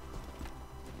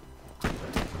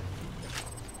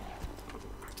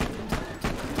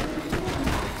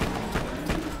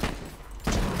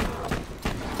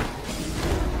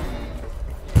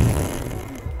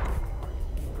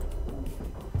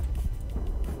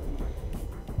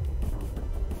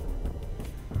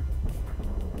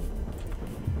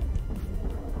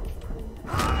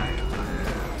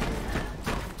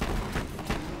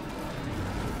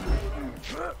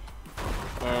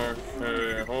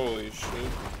 Okay, holy shit.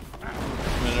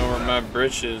 I'm over my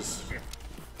britches.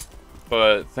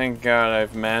 But thank God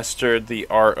I've mastered the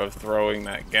art of throwing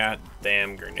that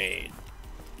goddamn grenade.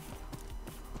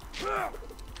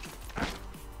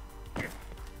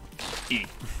 Eat.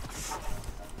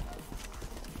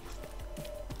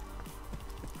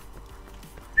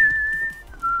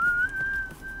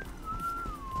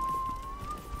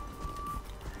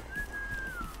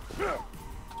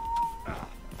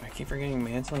 I keep forgetting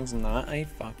mantling's not a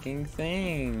fucking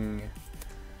thing.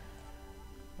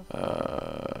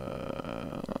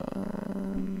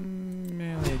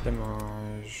 Melee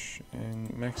damage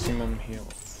and maximum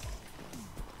health.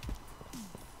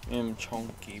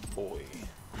 Chunky boy.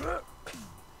 Got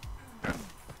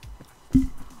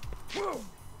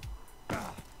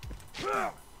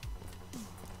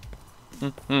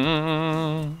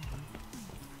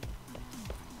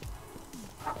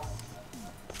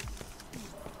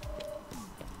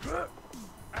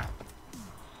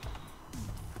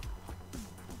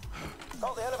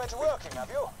the elevator working, have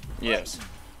you? Yes.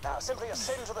 Now, simply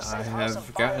ascend to the I safe house have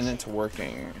and gotten fire it to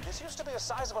working. This used to be a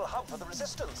sizable hub for the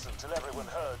resistance until everyone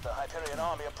heard the Hyperion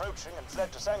army approaching and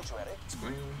fled to Sanctuary.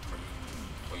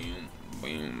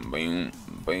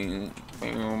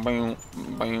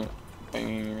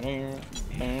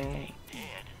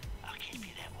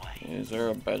 Is there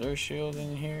a better shield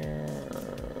in here?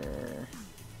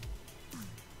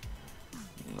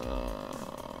 No.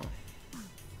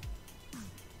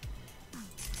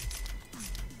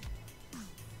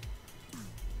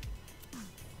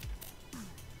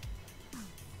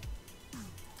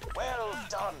 Well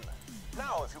done.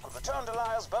 Now, if you could return to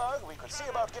Liarsburg, we could see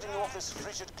about getting you off this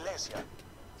frigid glacier.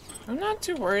 I'm not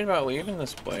too worried about leaving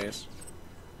this place.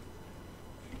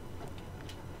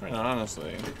 Quite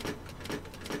honestly.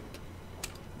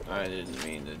 I didn't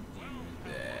mean to do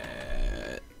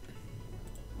that.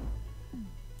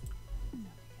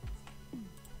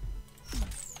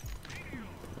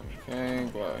 Okay,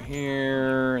 go out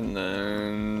here, and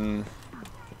then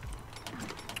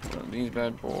one of these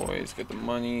bad boys, get the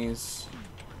monies.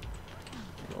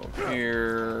 Go up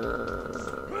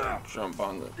here, jump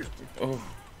on the. Oh.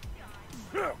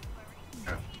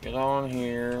 Get on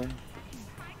here.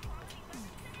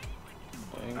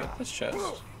 And get this chest.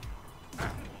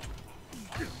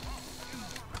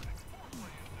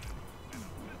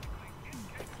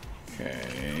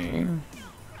 Okay.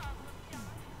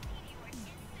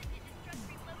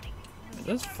 It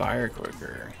does fire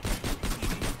quicker.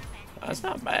 That's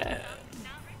not bad.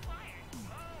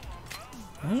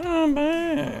 That's not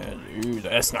bad. Dude,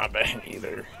 that's not bad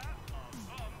either.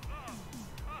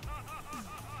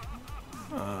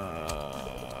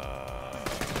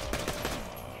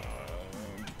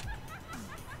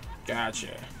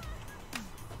 Gotcha.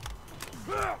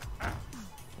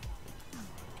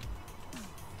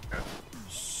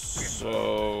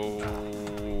 So,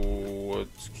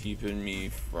 what's keeping me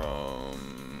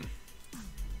from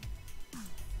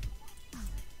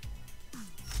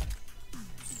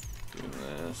doing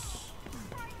this?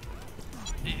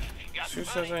 Who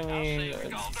says I need a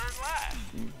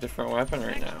different weapon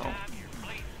right now?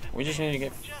 We just need to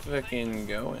get fucking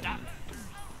going.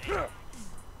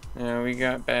 Yeah, we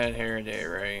got bad hair day,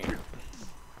 right?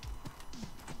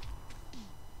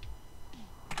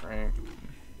 Right.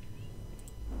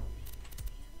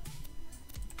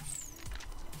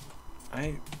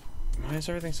 Why is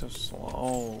everything so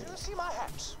slow? Do you see my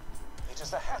hat? It It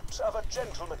is the hat of a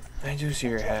gentleman. I do see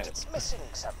your And yet hat. It's missing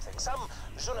something, some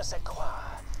je ne sais quoi.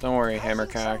 Don't worry, Having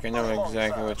Hammercock. I some know bullymong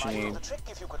exactly fur what you might do need. the trick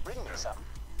if you could bring me some.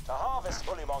 To harvest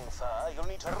bullymong fur, you'll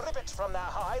need to rip it from their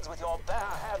hides with your bare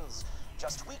hands.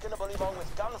 Just weaken a bullymong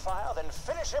with gunfire, then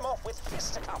finish him off with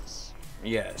fisticuffs.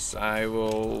 Yes, I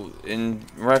will. In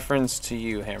reference to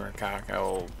you, Hammercock, I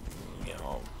will, you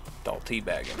know, I'll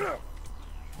teabag him.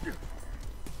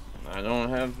 I don't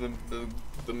have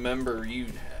the member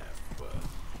you'd have, but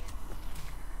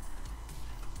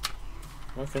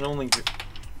I can only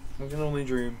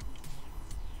dream.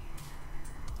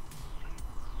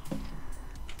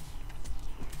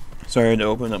 Sorry, I had to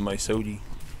open up my sody.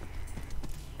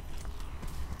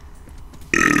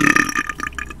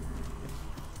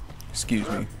 Excuse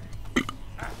me.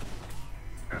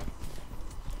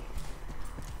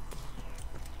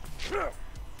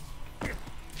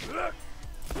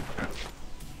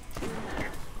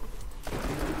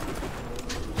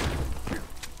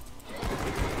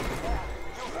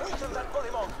 You've weakened that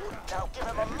bullymong. Now give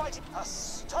him a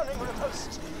stunning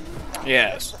riposte. Now,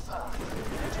 Yes. the fur.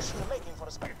 In addition to making for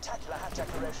a spectacular hat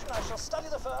decoration, I shall study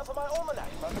the fur for my almanac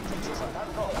about the creatures of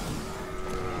Pandora.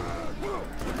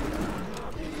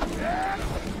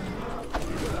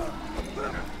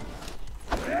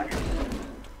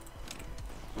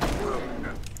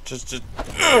 Just. You've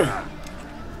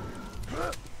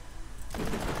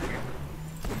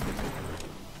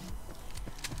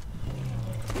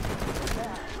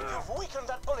weakened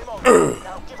that bullymong.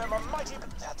 Now give him a mighty...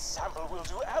 That sample will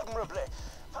do admirably.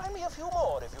 Find me a few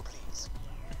more, if you please.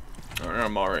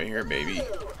 I'm all right here, baby.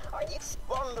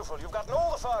 Wonderful. You've gotten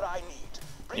all the fur I need.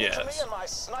 Bring it to me Yes. and my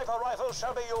sniper rifle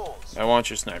shall be yours. I want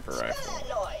your sniper rifle. That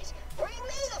noise. Bring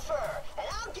me the fur, and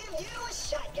I'll give you a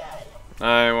shotgun.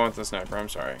 I want the sniper. I'm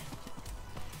sorry.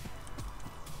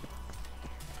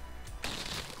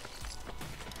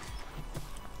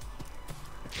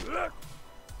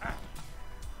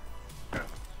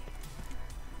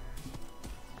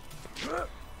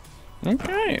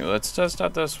 Okay, let's test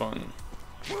out this one.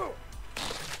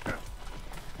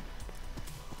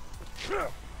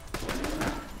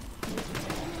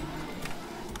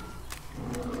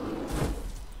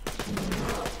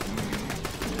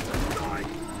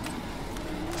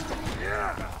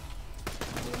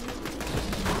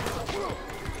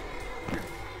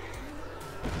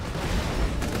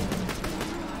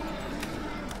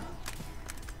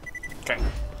 Okay.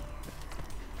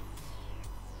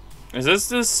 Is this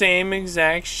the same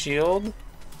exact shield?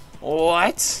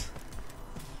 What?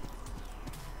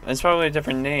 It's probably a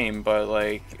different name, but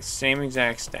like same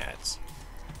exact stats.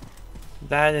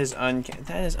 That is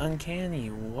uncanny.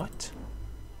 What?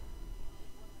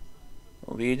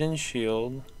 Lead and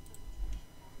shield.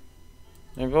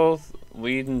 They're both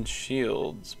lead and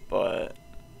shields, but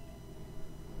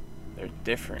they're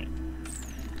different.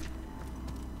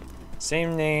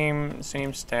 Same name,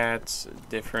 same stats,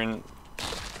 different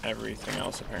everything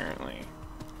else apparently.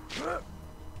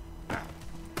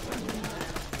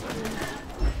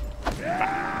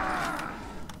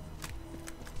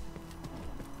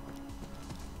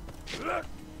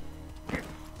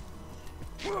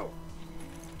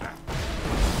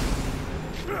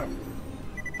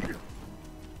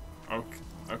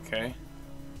 Okay.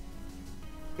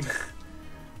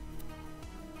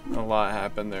 A lot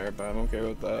happened there, but I'm okay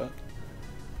with that.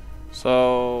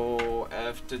 So,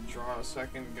 F to draw a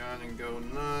second gun and go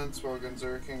nuts while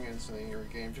gunzerking, instantly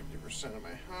regain 50% of my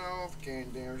health, gain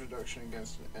damage reduction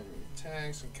against enemy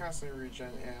attacks, and constantly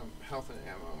regen health and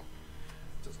ammo.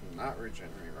 Does not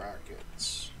regenerate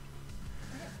rockets.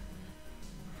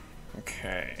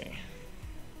 Okay.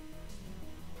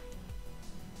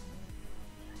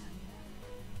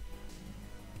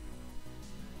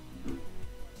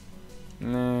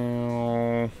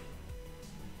 No.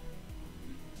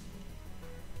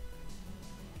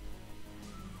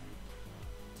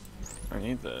 I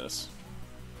need this.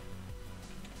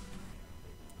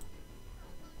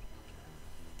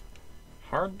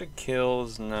 Hard to kill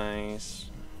is nice.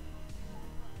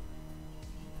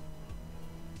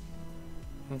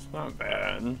 It's not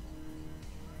bad.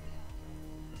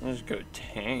 Let's go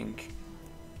tank.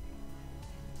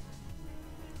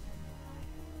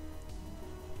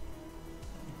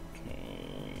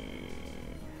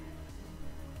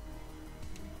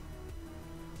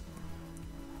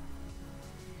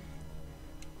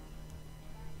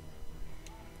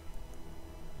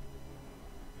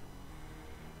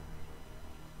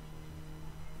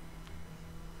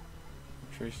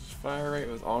 Increases fire rate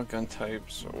with all gun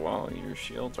types while your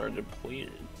shields are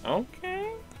depleted.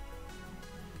 Okay.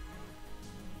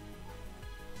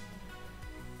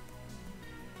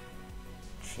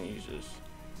 Jesus.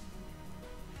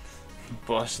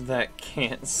 Bus that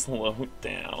can't slow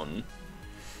down.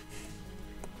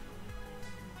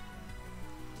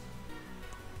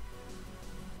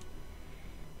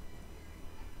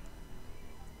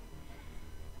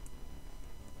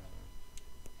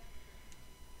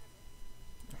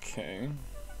 Okay.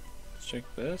 Let's check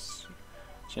this.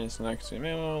 Chance next to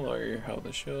ammo, lower your health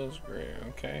and shields, great,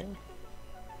 okay.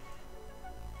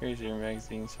 Increase your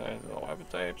magazine size of all weapon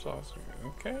types, also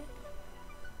okay.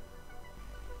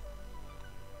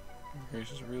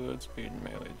 Increases reload speed and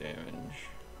melee damage.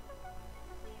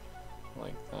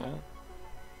 Like that.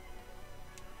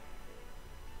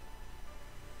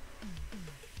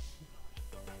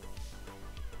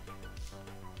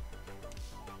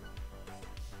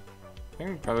 I think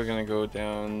I'm probably gonna go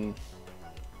down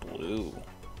blue.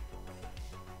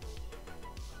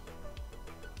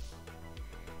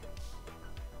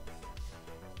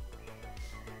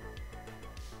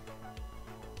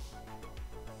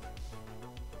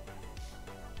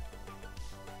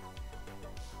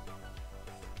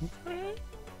 Okay.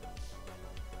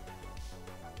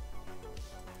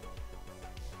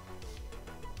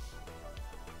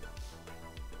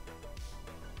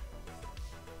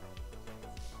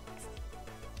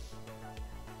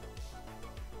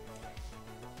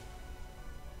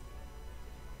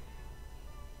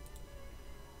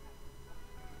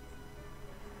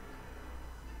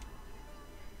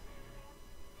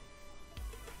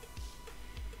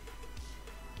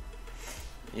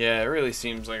 Yeah, it really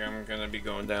seems like I'm gonna be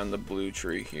going down the blue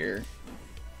tree here.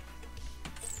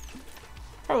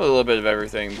 Probably a little bit of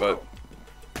everything, but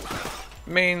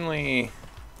mainly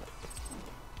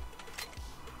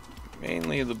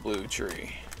the blue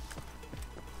tree.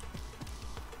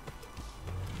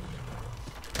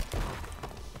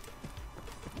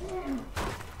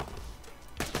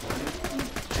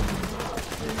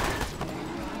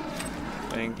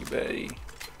 Thank you, Betty.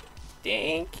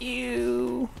 Thank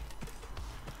you.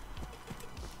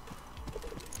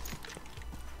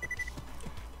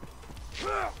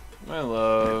 I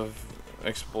love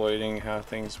exploiting how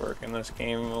things work in this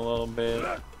game a little bit.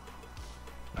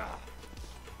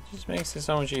 Just makes it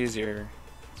so much easier.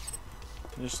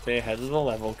 Just stay ahead of the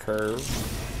level curve.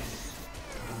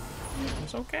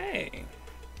 It's okay.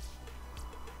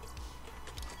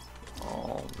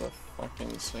 All the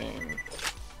fucking same.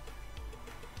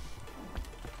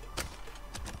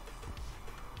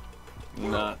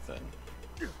 Nothing.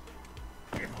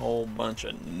 A whole bunch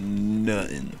of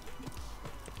nothing.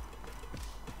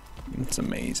 It's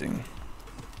amazing.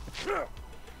 I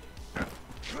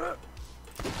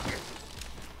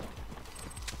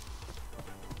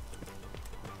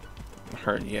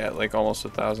heard, yeah, like almost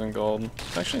 1,000 gold.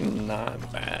 It's actually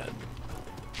not bad.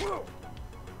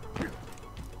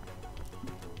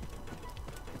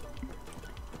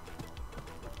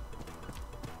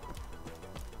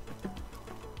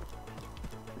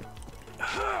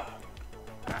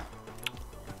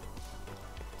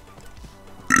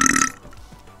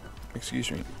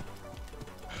 Excuse me.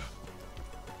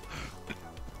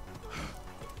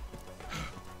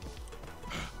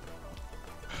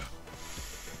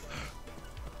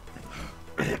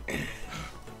 I'm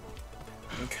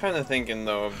kind of thinking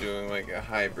though of doing like a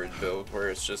hybrid build where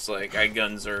it's just like I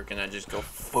gun Zerk and I just go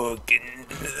fucking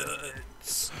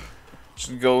nuts.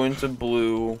 Just go into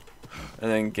blue and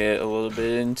then get a little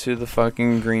bit into the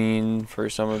fucking green for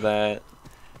some of that.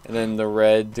 And then the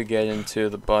red to get into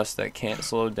the bus that can't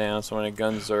slow down, so when I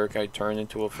gun Zerk, I turn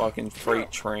into a fucking freight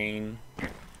train.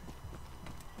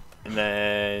 And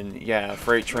then, yeah, a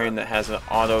freight train that has an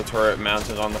auto turret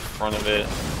mounted on the front of it.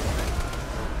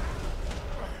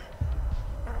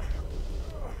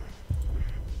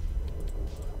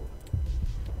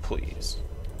 Please.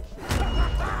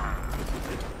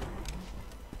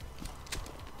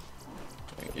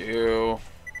 Thank you.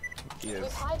 We've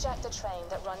hijacked the train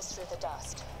that runs through the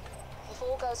dust. If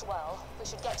all goes well, we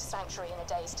should get to Sanctuary in a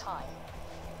day's time.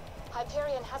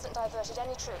 Hyperion hasn't diverted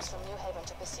any troops from New Haven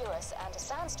to pursue us, and a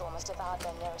sandstorm has devoured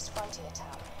their nearest frontier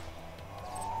town.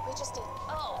 We just need...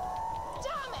 Oh,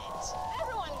 damn it!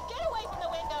 Everyone, get away from the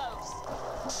windows!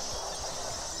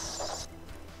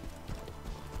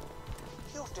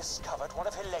 You've discovered one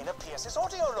of Helena Pierce's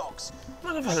audio logs.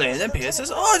 One of Helena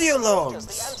Pierce's audio logs!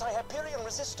 The anti-Hyperion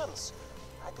resistance.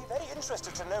 I'd be very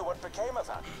interested to know what became of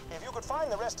her. If you could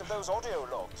find the rest of those audio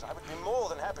logs, I would be more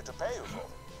than happy to pay you for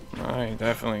them. I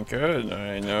definitely could.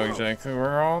 I know exactly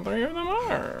where all 3 of them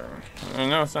are. I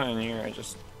know it's not in here, I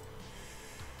just...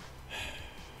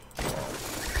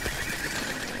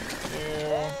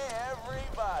 Hey,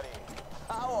 everybody!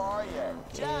 How are you?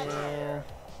 Jack here.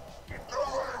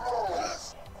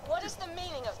 What is the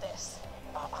meaning of this?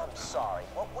 I'm sorry,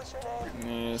 what was your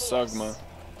name? Sugma.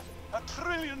 A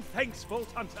trillion thanks,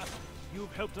 Vault Hunter.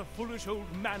 You've helped a foolish old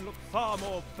man look far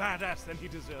more badass than he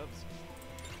deserves.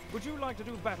 Would you like to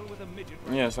do battle with a midget?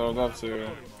 Yes, I would love to. The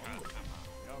answer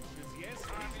is yes.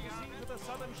 Proceed to the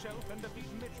southern shelf and defeat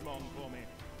Midgelong for me.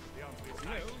 The answer is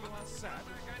no. You are sad.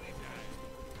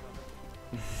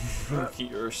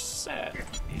 You're sad.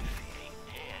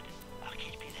 I'll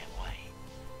keep you that way.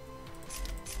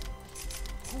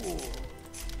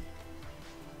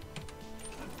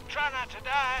 Try not to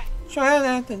die. Try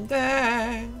not to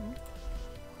die.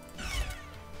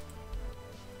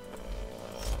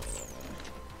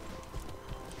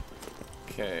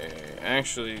 Okay,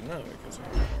 actually, no, because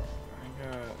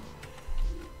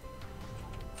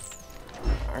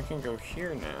I can go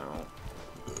here now.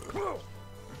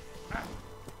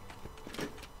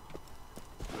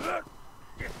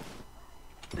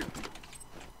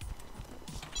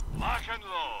 Lock and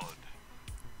load.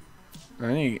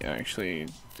 I need actually,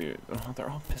 dude. Oh, they're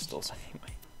all pistols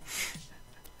anyway.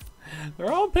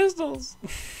 They're all pistols.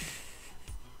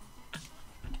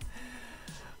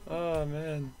 Oh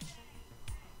man.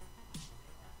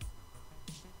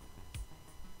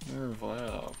 They're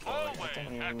Vlad. Always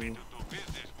happy to do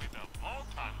business with a Vault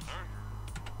Hunter.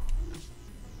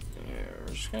 Yeah,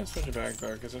 we're just gonna switch it back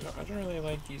though, because I don't really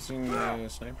like using the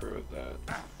sniper with that.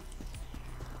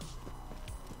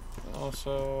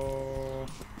 Also,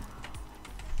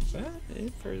 is that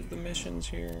it for the missions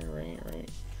here? Right.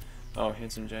 Oh,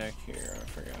 Handsome Jack here. I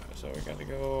forgot. So we got to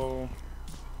go.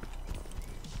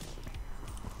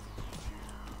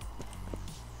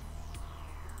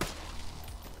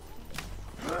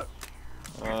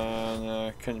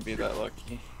 No, couldn't be that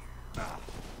lucky.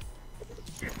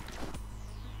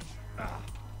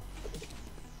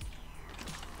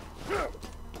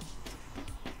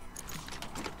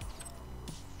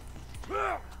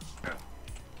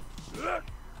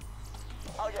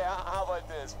 Okay, how about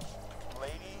this?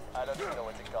 Lady, I don't even know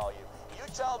what to call you. You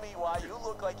tell me why you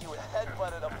look like you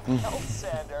headbutted a belt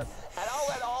sander, and I'll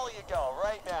let all you go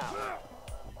right now.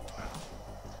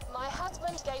 My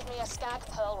husband gave me a stag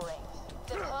pearl ring.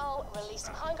 The pearl released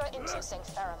hunger-inducing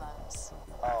pheromones.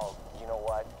 Oh, you know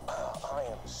what? I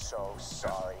am so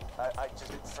sorry. I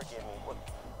just, forgive me.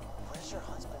 Where's your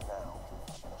husband now?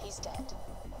 He's dead.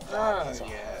 That is a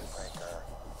heartbreaker.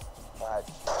 But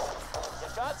you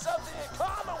got something in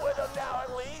common with him now,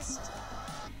 at least.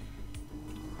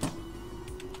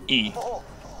 E. Oh,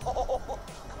 holy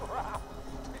crap!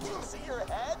 Did you see your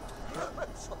head?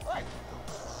 It's like...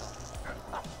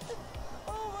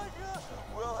 Oh my God!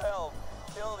 Wilhelm,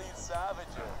 kill these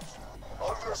savages.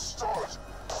 Understood.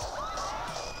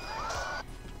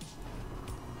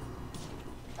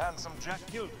 Handsome Jack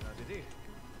killed her, did he?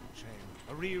 Shame.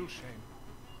 A real shame.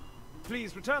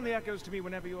 Please return the echoes to me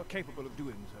whenever you are capable of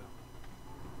doing so.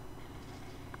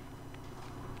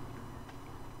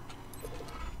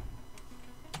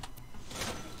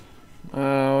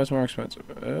 What's more expensive?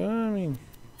 I mean,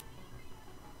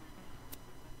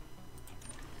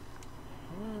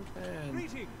 not bad.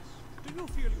 Greetings. Do you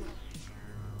feel you?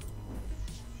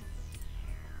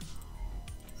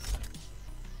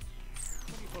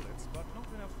 20 bullets, but not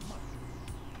enough money.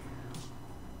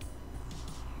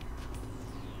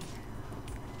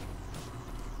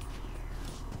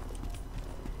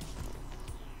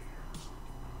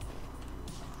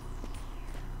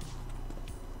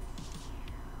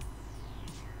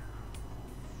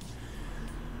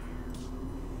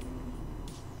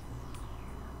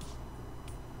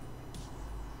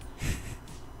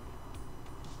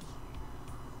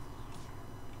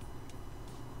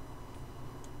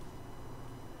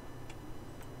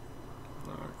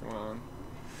 Come on.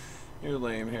 You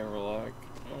lame Hammerlock.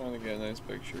 I want to get a nice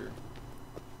picture.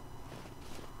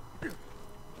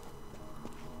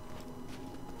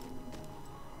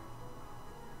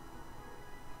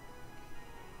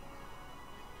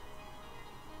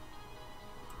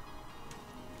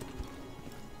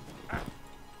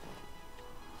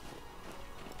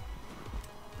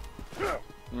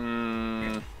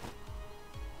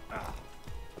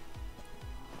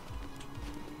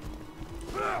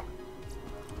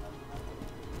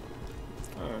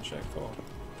 Cool.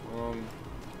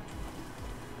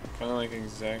 Kind of like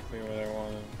exactly what I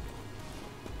wanted.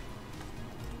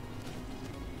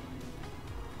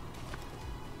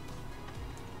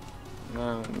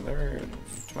 No, there,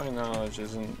 to my knowledge,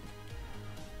 isn't.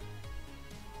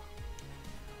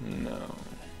 No.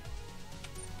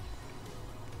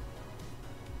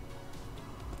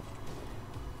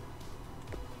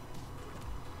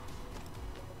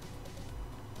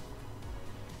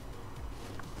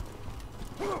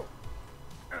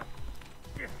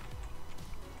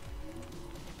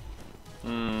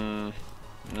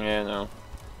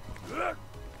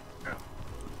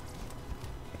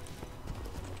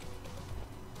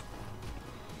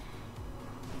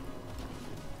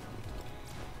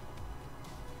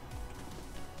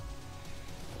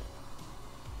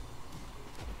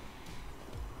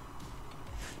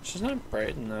 It's just not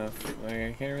bright enough. Like,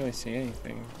 I can't really see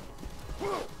anything.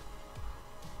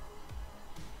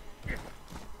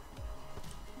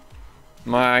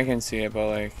 I can see it, but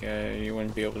like, you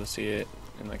wouldn't be able to see it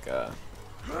in like in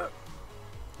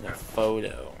a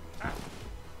photo.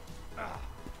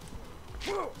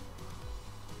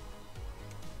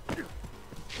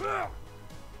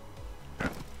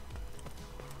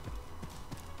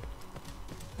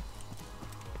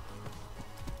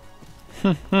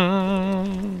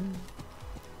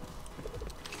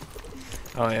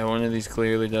 Oh yeah, one of these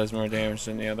clearly does more damage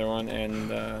than the other one,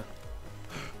 and I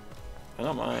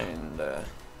don't mind.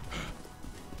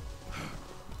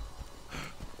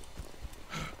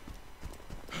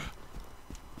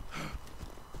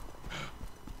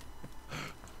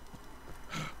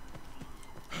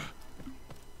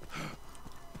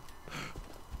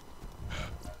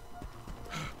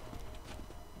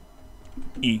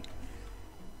 E.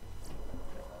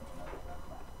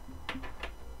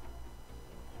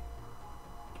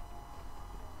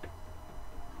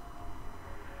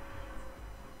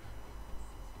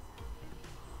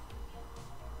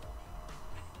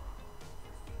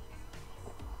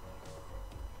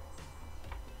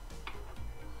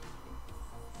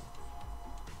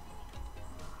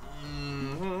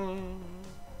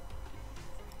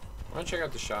 I want to check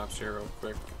out the shops here real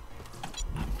quick.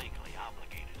 I'm legally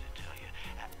obligated to tell you,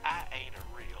 I ain't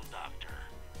a real doctor.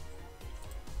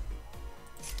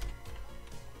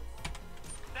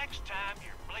 Next time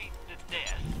you're bleeding to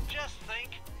death, just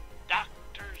think,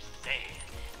 doctor said.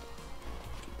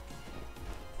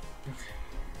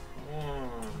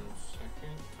 One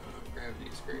second. Gravity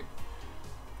is great.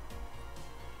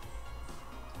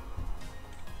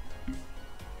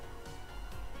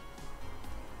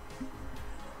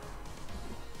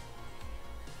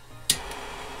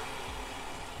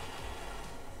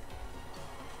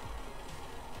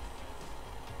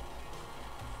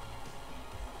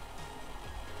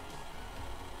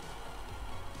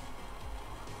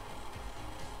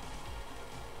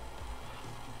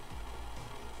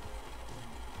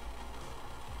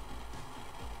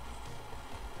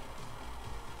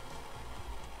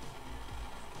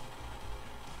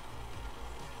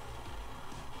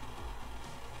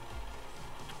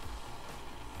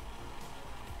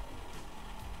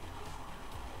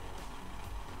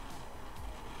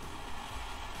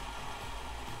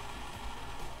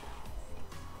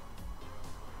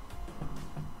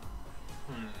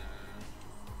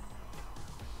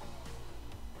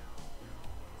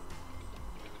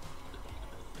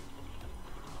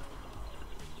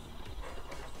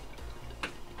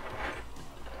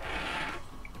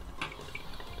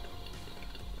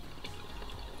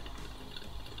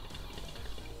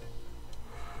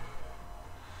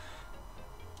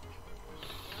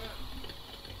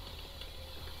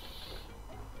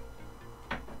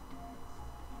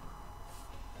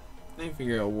 Let me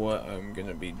figure out what I'm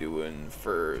gonna be doing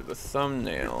for the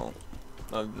thumbnail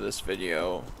of this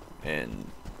video, and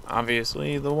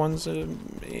obviously the ones that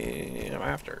I'm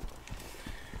after.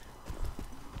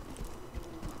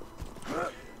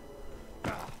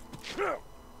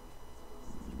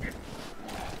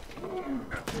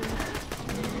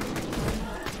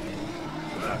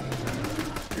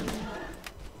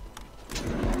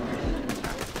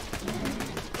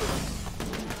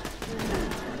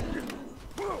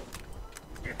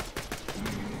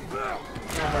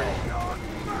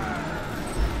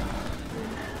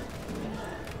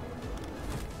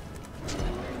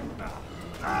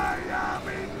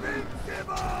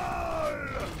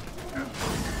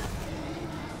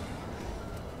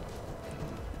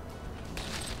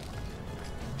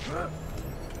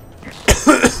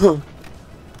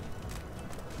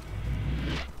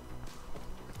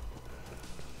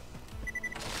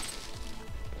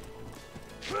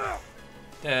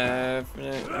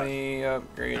 Definitely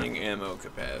upgrading ammo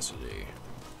capacity.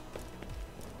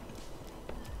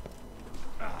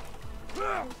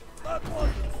 That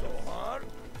wasn't so hard.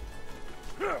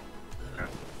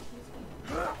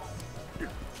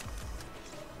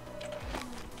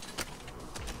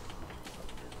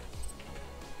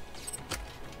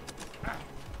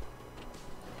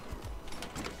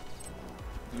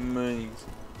 Monies.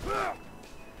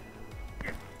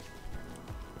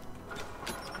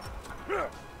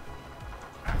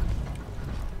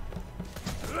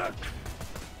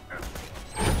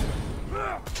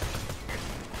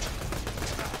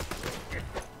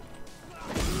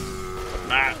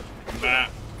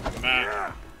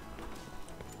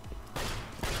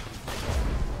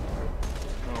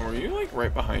 Oh, were you like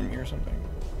right behind me or something?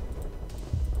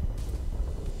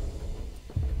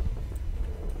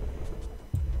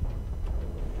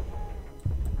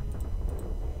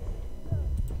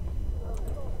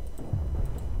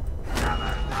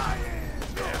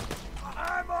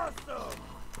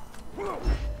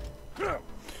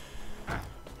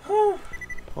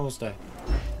 almost died.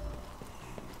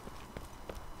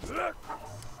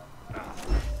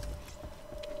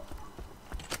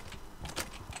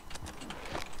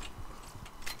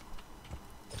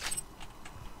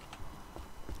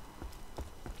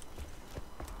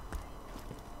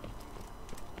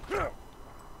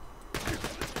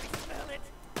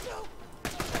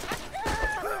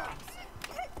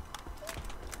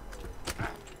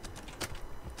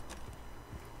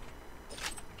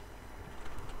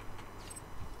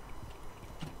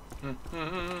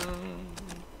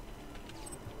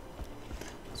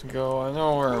 Let's go. I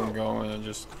know where I'm going. I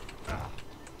just.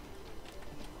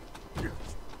 Come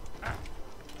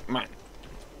on.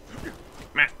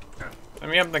 Come on. Let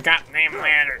me up the goddamn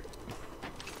ladder.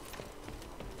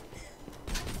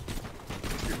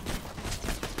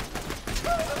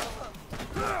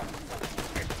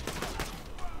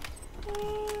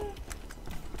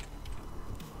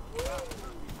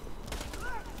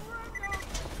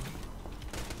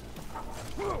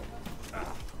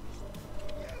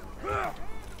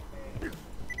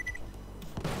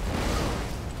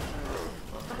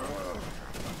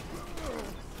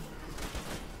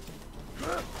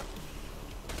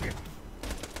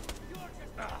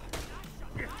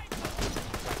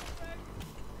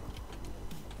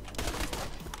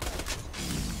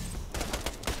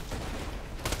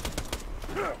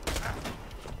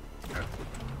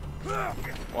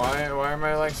 Why am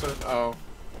I like so? Oh,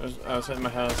 I was hitting my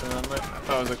head. So I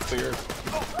thought it was a clear.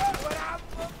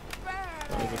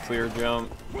 That was a clear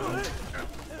jump. I'm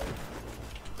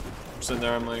sitting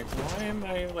there. I'm like, why am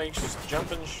I like just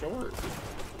jumping short?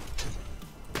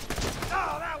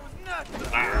 Oh, that was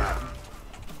nothing. Ah.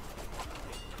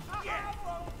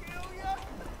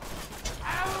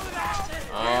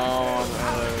 Oh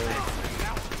no.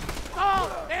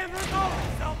 Oh, every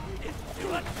moment, it's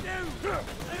what to do.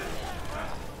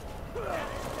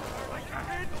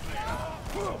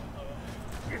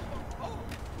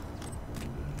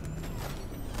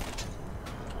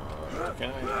 Can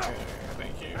I? Okay,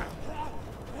 thank you.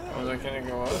 Oh, can I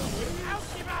go up?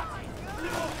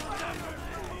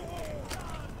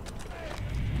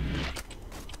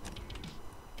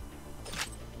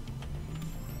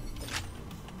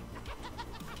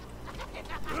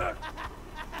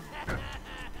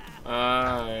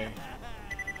 Hi.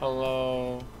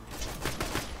 Hello.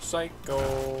 Psycho.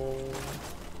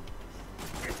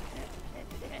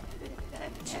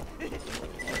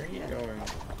 Where are you going?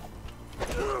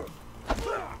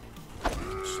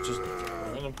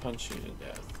 I'm gonna punch you to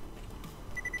death.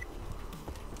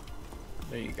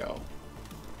 There you go.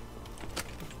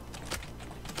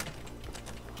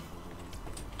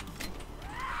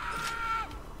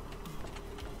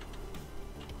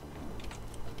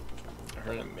 I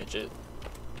heard a midget.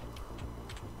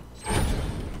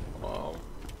 Wow.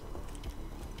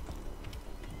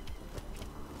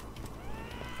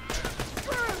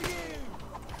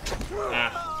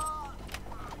 Ah.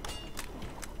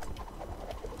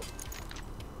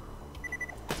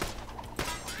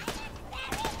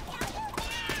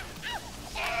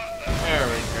 There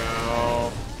we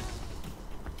go.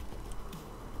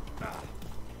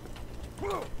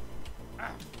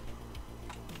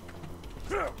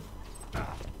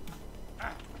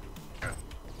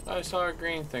 I saw a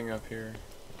green thing up here.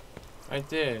 I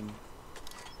did.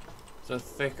 It's a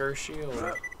thicker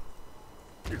shield.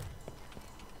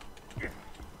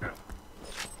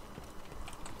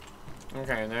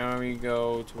 Okay, now we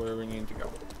go to where we need to go.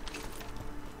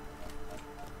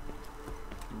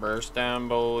 Burst down,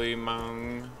 bully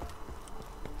mong.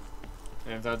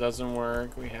 And if that doesn't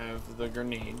work, we have the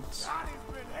grenades. Johnny's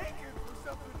been aching for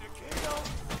something to kill.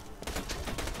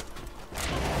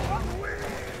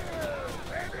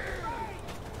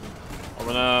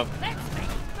 Open up.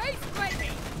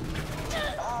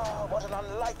 Ah, what an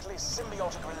unlikely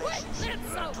symbiotic relationship.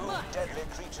 Two deadly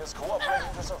creatures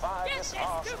cooperating to survive this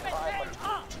harsh environment.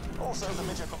 Also, the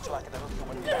midget looks like a little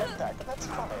human bag, but that's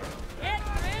funny.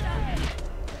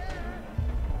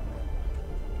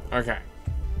 Okay.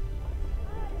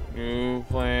 New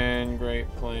plan, great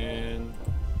plan.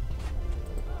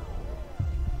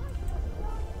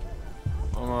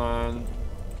 Come on.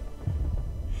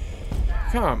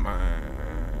 Come on.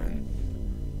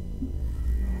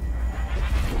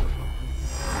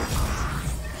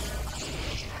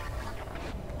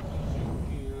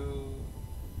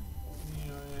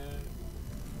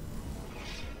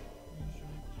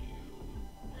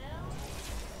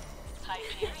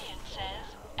 Hyperion says,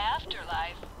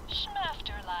 afterlife,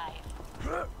 schmafterlife.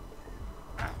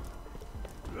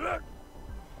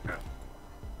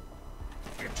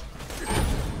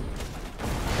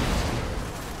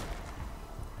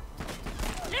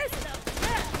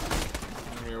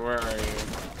 Okay, Where are you?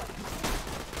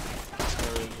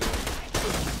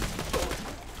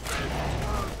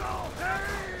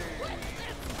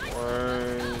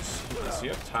 Where is he? Is he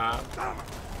up top?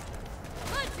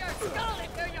 Put your skull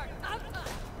into your output.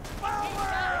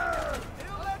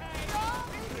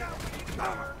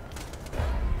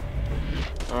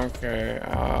 Okay,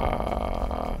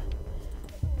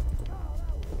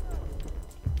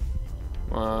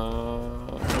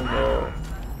 no.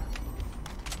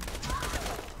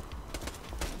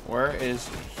 Where is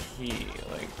he?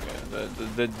 Like,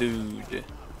 the dude.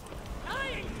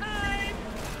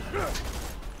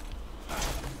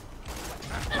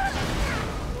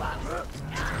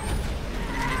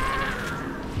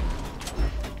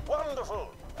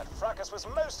 Wonderful! That fracas was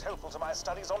most helpful to my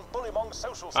studies on Bullymong's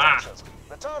social structures.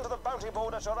 Return to the bounty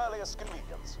board at your earliest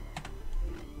convenience.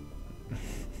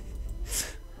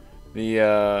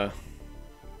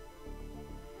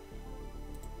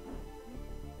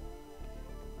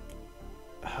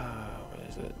 What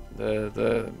is it?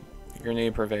 The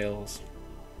grenade prevails.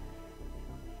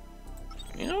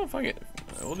 You know, if I get,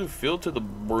 we'll do filled to the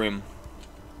brim.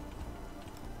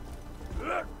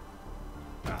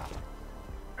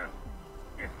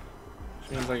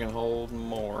 Means I can hold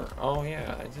more. Oh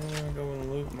yeah, I didn't even go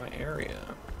and loot my area.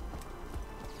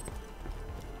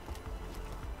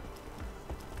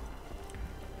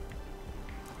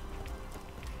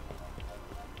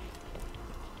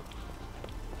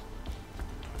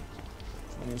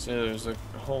 Let me see, there's a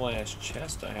whole ass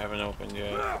chest I haven't opened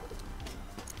yet.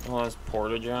 Oh, that's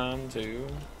Porta-John too.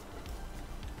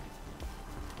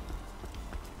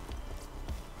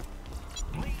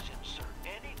 Please insert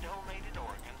any donated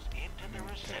organs into the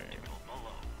receptacle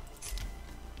below.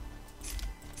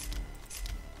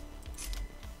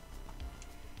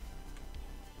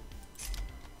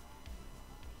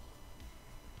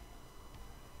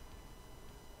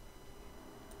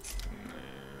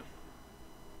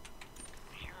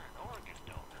 You're an organ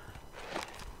donor.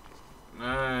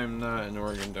 I'm not an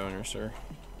organ donor, sir.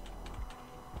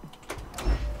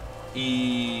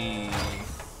 E.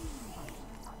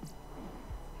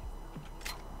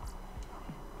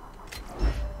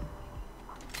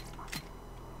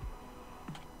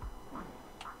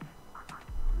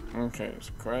 Okay,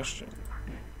 so question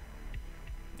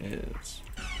is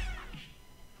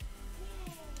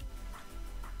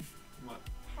what?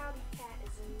 Howdy cat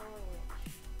is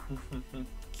annoying.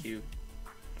 Cute.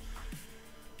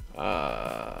 So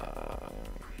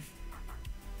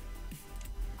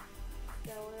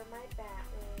are my bat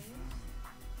wings.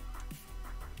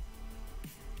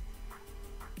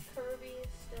 Kirby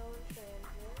is still in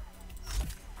transit.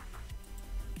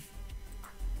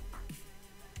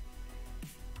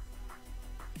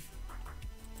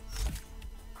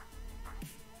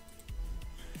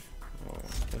 Oh,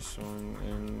 this one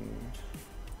and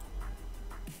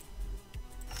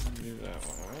do that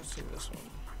one. Let's see this one.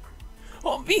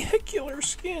 Oh, vehicular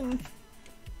skin.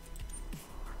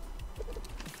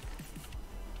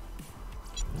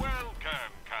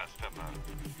 Welcome, customer.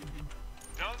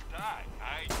 Don't die.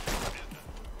 I do business.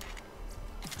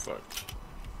 Fuck.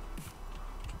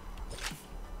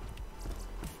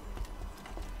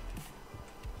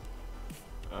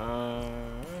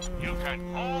 You can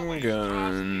always trust the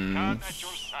gun guns. at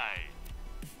your side.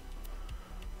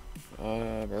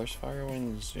 Burst fire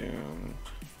when zoomed.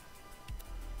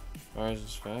 Fires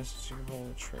as fast as you can pull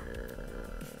the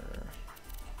trigger.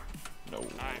 No.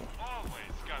 I've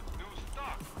always got new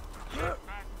stock. Check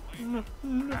back later.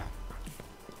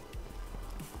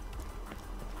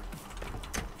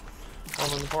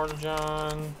 Open the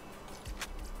Porta-John.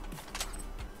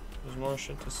 There's more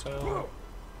shit to sell.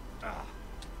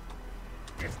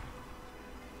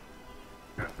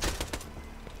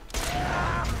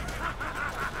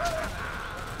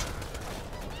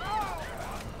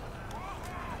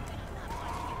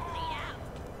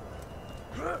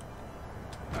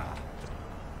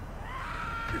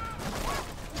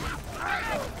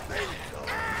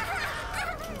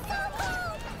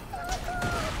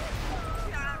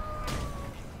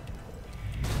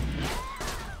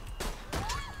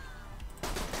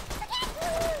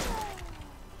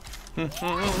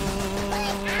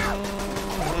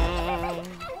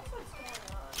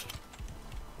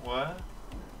 What?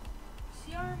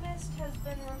 CR Mist has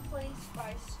been replaced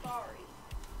by Starry.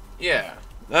 Yeah,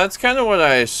 that's kind of what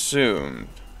I assumed.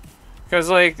 Because,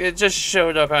 like, it just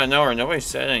showed up out of nowhere. Nobody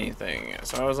said anything.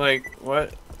 So I was like,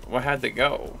 what had to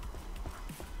go?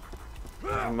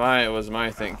 It was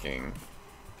my thinking.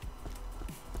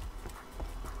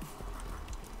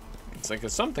 It's like,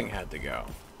 something had to go.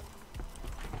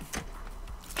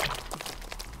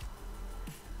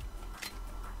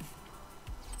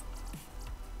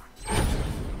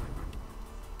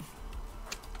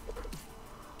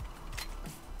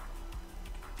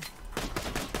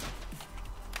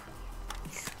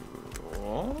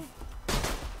 Oh.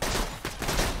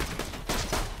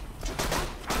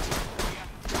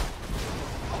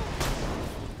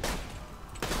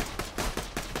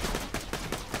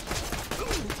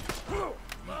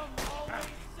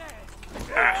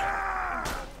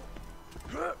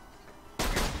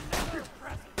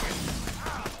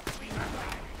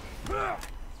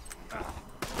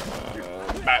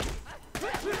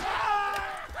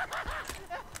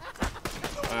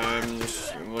 I'm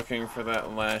just looking for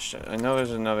that last. I know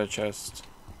there's another chest.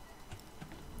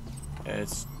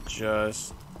 It's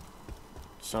just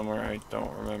somewhere I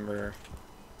don't remember.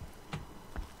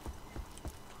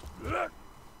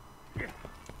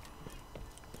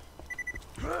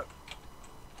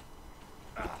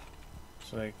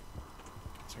 It's like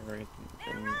it's right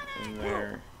in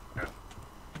there.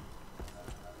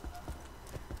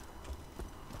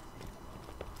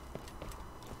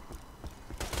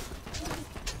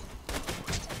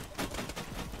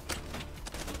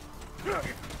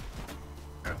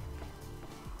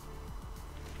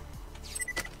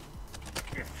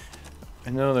 I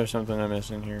know there's something I'm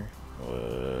missing here.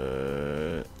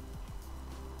 What?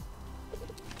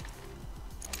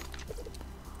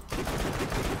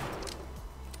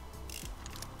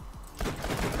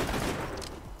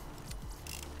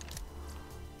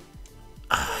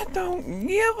 I don't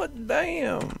give a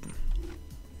damn.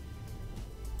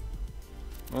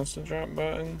 What's the drop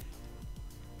button?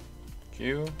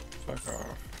 Q? Fuck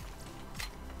off.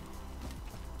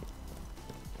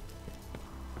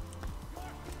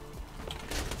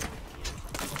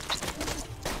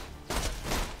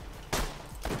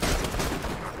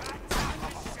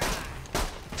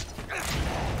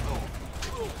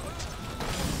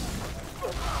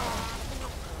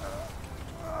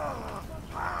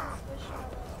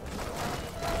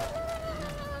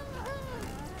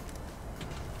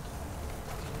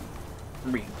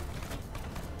 Read.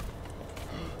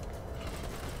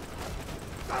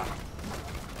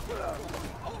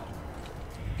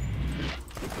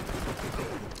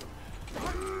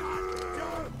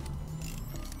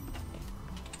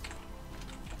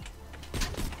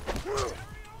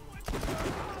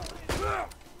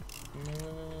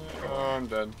 Oh, I'm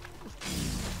dead.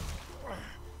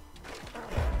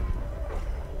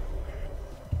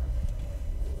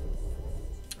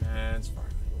 It's fine.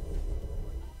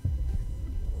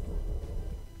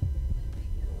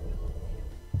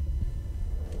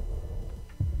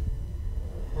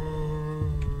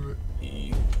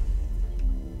 E.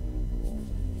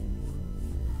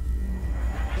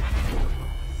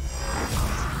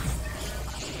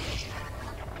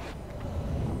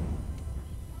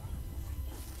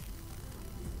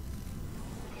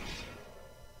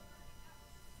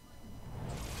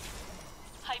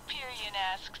 Hyperion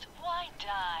asks, why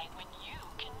die when you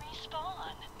can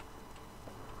respawn?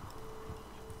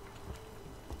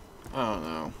 I don't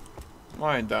know.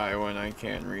 Why die when I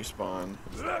can't respawn?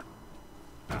 Why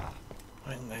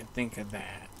didn't I think of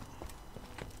that?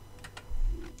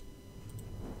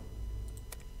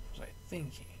 What was I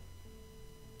thinking?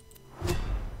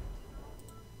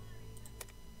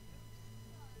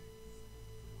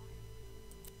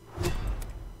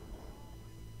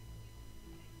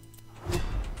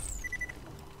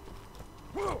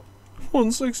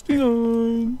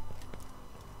 $169.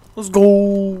 Let's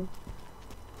go.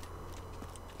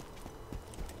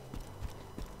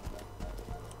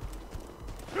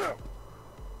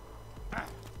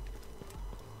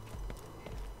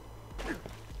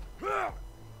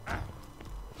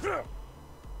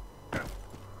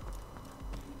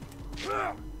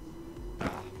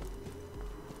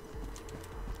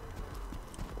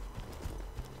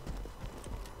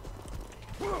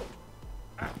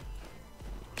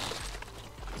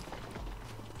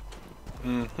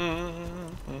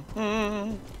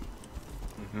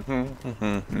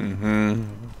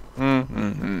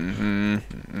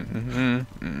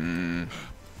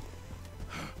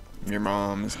 Your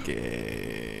mom's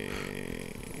gay.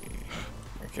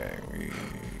 Okay,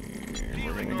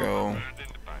 we're gonna go.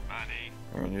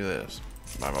 We're gonna do this.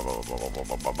 No,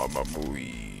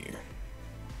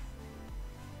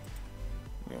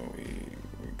 we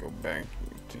go back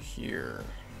to here.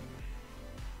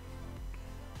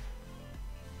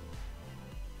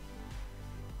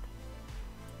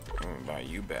 I'm gonna buy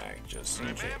you back just in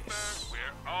case.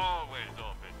 We're always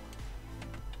open.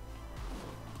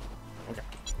 Okay.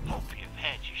 Hope you've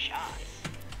had your shots.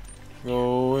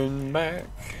 Going back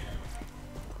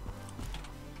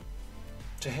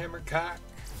to Hammercock.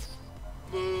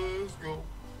 Let's go.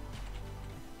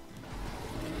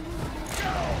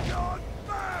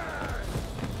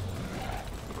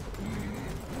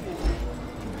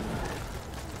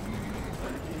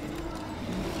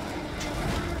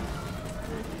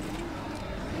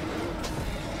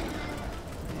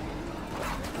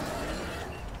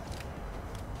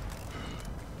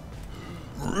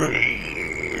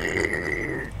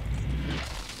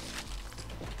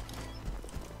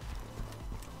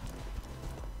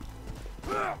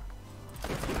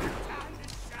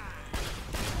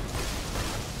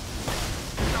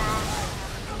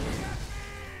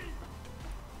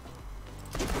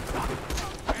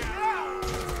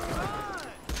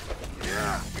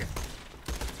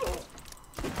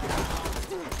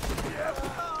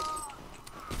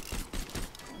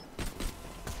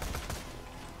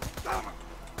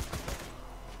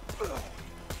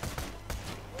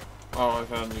 Oh, I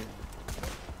found you.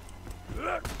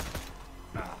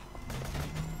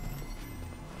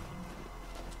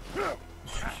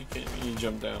 You can't. You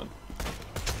jump down.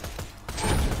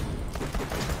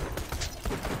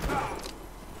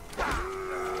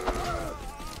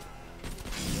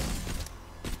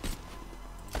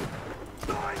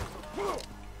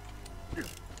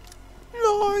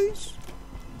 Nice.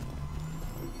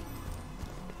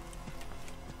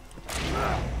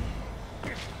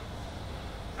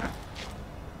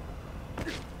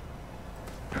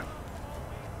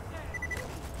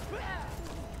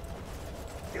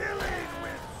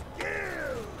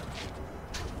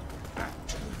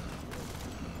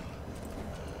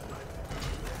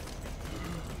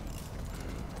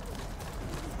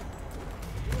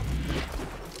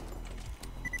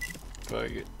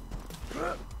 Fuck it.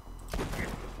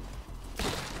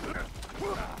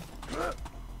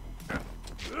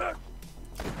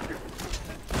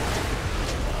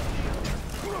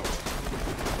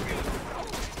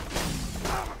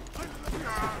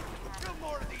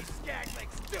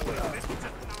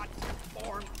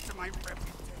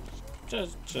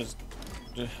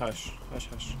 Just hush.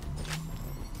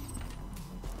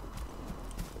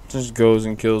 Just goes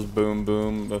and kills Boom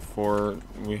Boom before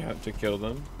we have to kill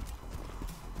them.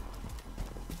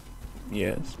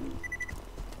 Yes.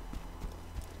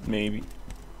 Maybe.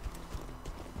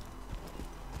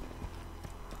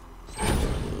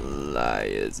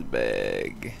 Liar's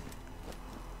bag.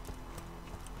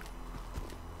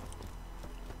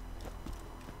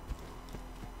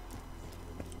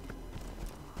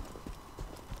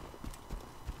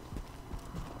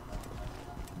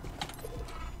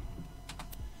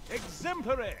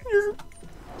 Exemplary.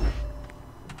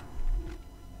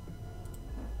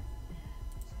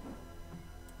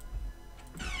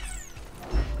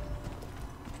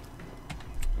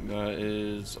 That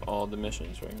is all the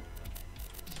missions, right?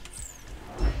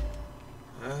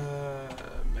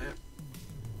 Map.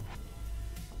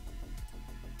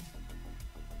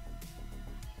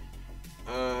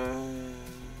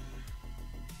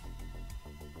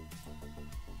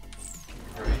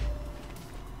 Great.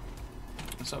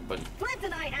 What's up, buddy? Flint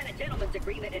and I had a gentleman's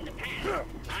agreement in the past.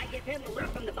 I give him the loot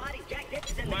from the bodies Jack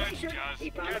ditches in the glacier.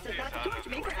 He promises not to torture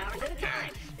me for hours at a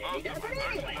time. Then he does it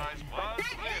anyway. But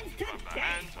that ends today.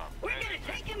 We're gonna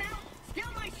take him out,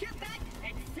 steal my ship back,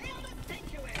 and sail the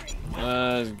sanctuary.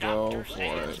 Let's go for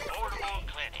it.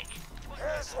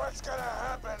 Here's what's gonna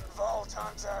happen, Vault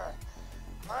Hunter.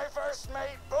 My first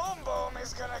mate, Boom Boom,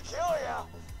 is gonna kill you.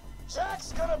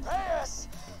 Jack's gonna pay us,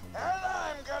 and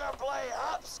I'm gonna play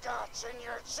hopscotch in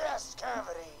your chest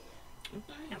cavity.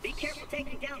 Now be careful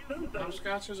taking down Boom Boom.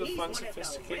 Hopscotch is a fun,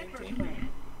 sophisticated game.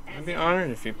 I'd be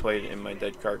honored if you played in my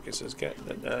dead carcass's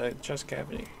chest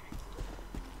cavity.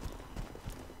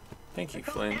 Thank you,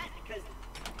 Flynn.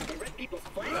 They rip people's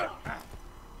flags off.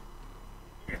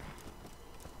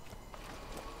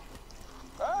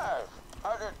 Hey,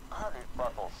 how did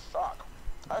Freckles suck?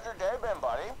 How's your day been,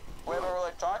 buddy? We haven't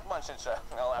really talked much since I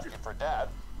left you for dead.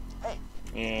 Hey,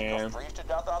 Yeah. you'll freeze to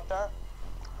death out there?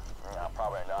 No,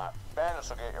 probably not. Bandits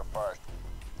will get you first.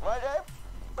 My day?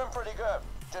 Been pretty good.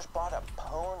 Just bought a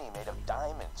pony made of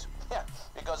diamonds. Yeah,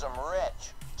 because I'm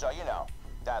rich. So, you know,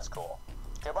 that's cool.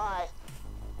 Goodbye.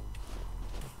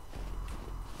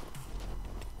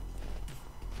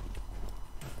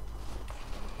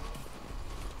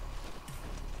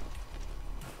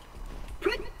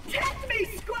 Protect me,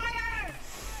 Squire!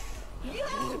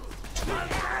 You!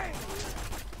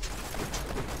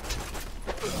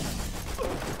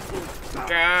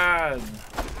 God.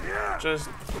 Just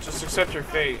accept your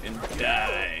fate and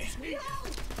die.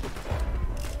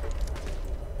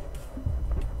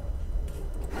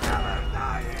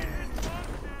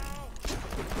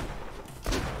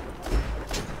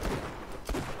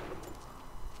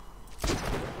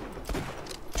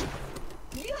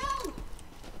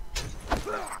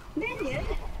 Minion,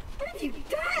 what have you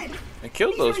done? I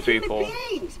killed those These are human people.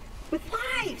 beings with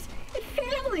lives and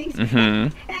families.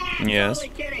 Mm-hmm. Yes.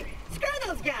 Totally kidding. Screw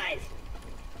those guys.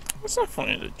 It's not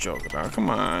funny to joke about. Come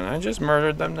on. I just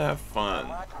murdered them to have fun.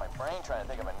 I'm racking my brain trying to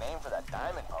think of a name for that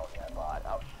diamond pony I bought.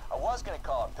 I was going to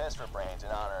call it Piss for Brains in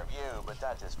honor of you, but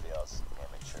that just feels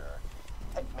immature.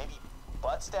 Hey, maybe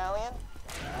Butt Stallion?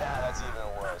 Nah, that's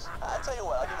even worse. I'll tell you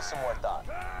what, I'll give it some more thought.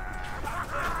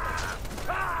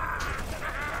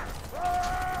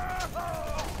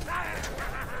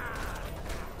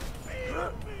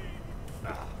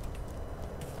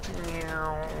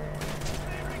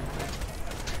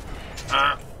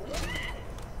 Ah.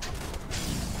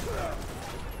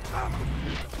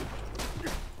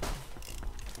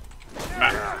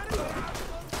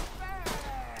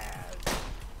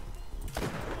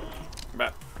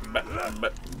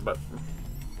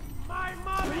 My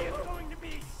mommy is going to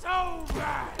be so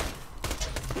bad.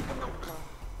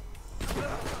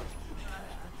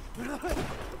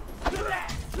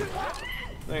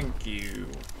 Thank you.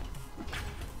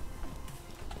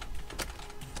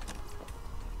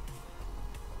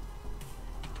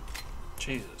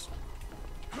 Jesus.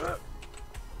 I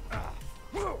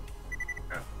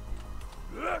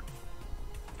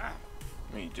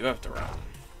mean, you do have to run.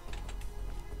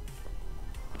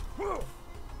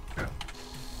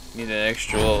 Need an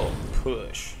extra little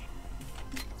push.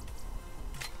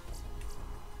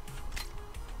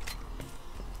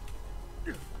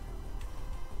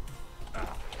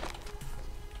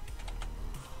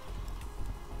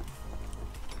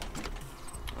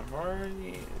 I've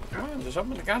already... Come on, just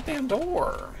open the goddamn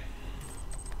door.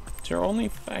 It's your only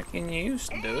fucking use,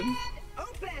 dude.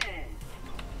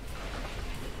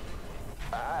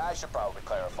 I should probably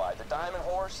clarify. The diamond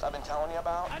horse I've been telling you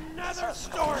about? Another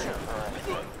story!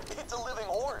 It's a living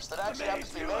horse that actually happens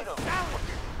to be made of...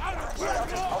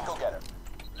 I'll go get her.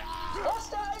 Horse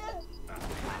Stallion!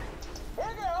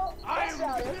 Here you go! Horse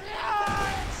Stallion!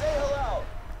 Say hello!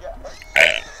 Yeah.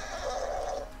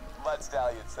 Mud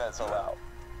Stallion says hello.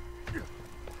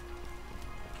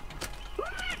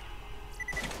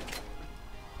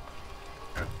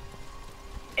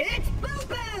 It's Boo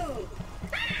Boo!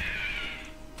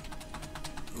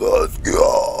 Let's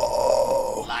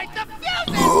go! Light the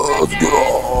fuses, Let's bitches! go!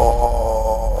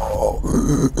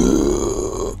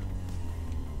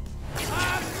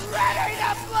 I'm ready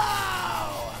to blow!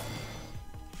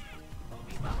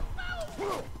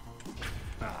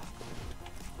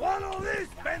 Follow this,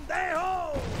 pendejo!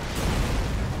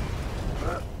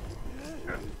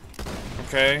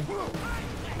 Okay.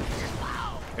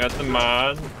 Got the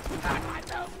mod.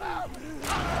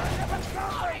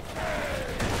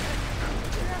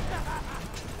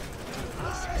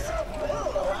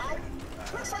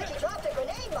 Looks like he dropped a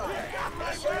grenade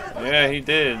mine. Yeah, he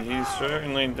did. He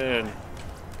certainly did.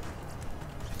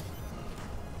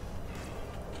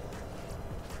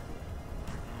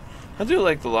 I do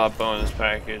like the lot bonus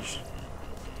package.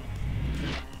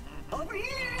 Over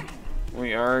here!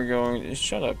 We are going.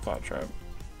 Shut up, Claptrap.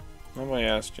 Nobody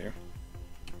asked you.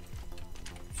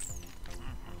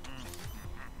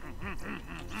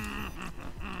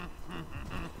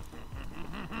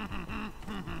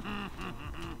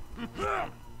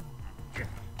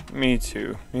 Me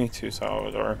too. Me too,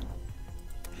 Salvador.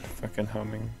 Fucking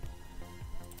humming.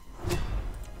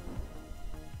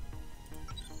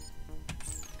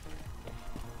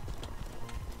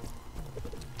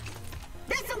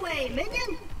 This away,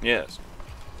 minion! Yes.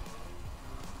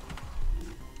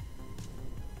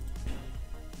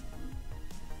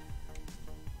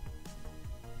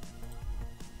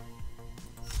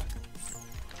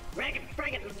 Ragged,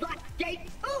 fragged, lock, gate.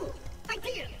 Ooh!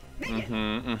 Idea!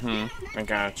 Minion! I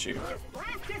got you. Just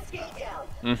blast this gate down.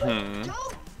 Mhm. But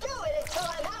don't do it until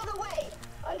I'm out of the way.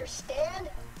 Understand?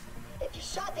 If you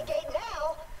shot the gate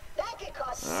now, that could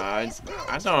cause serious damage.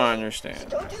 I don't understand.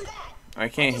 Don't do that. I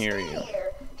can't Just hear stay you.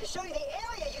 here to show you the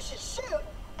area you should shoot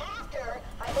after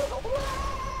I move away.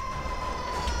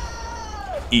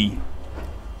 E.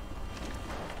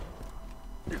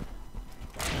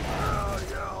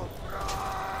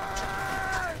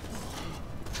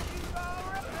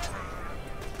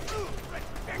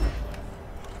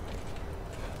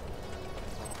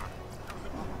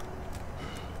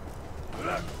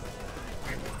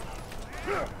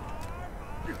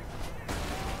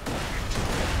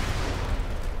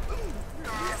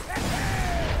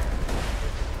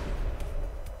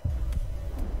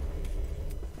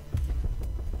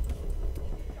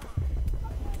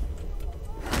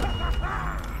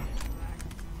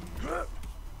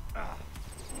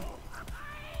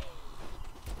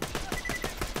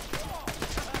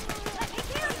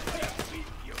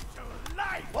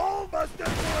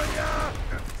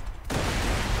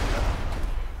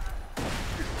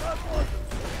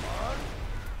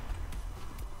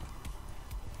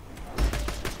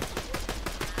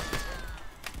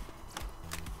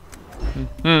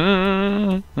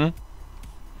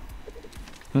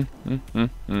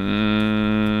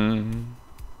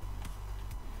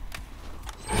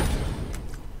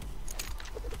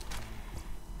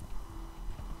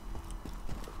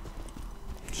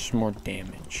 Just more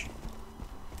damage.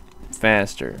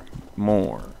 Faster.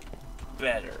 More.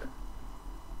 Better.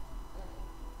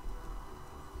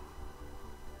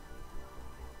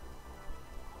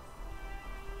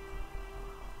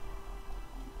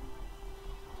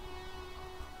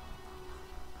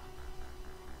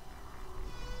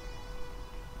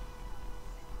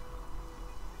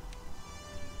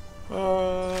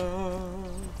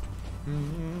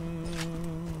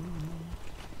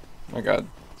 My God.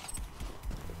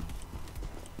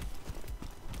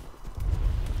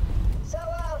 So,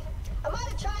 I might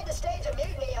have tried to stage a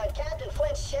mutiny on Captain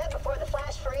Flint's ship before the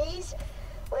flash freeze,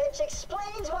 which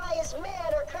explains why his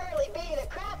men are currently beating the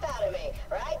crap out of me.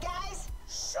 Right, guys?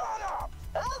 Shut up!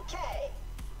 Okay.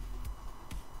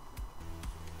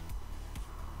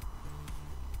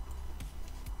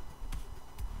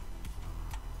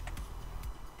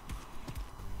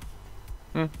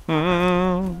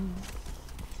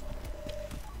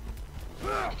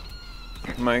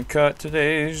 Might cut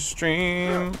today's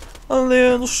stream a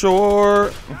little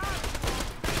short,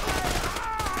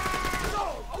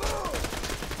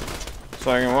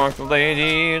 so I can walk the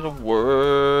lady to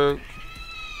work.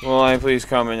 Will I please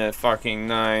come in at fucking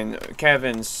 9?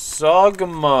 Kevin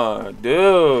Sogma,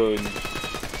 dude.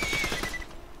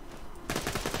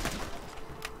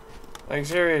 Like,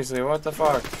 seriously, what the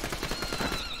fuck?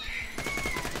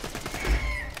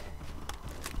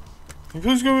 You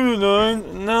please come in at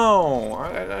 9? No.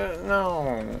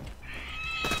 No.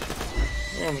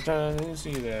 I'm pretend I didn't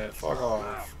see that. Fuck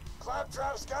off.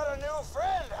 Claptrap's got a new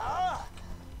friend, huh?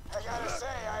 I gotta say,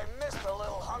 I missed the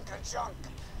little hunk of junk.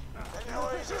 The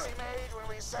noises he made when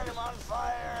we set him on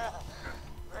fire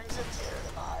brings a tear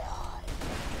to my eye.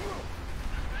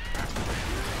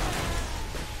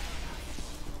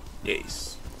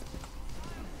 Yes.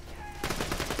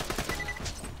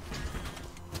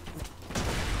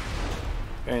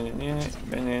 Okay.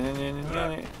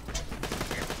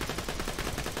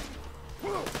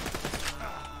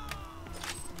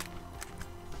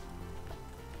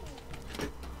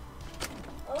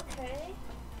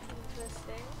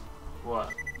 Interesting. What?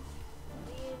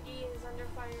 D&D is under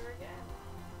fire again.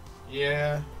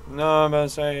 Yeah. No, I'm about to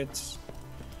say it's.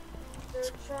 They're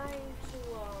trying to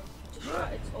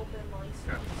shut its open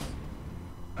license.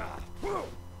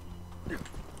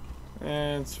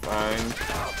 It's fine.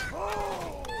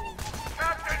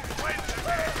 Captain Flint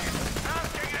again,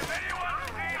 asking if anyone's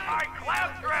seen my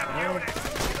Claptrap unit.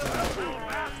 That little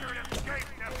bastard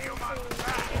escaped a few months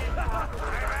back. I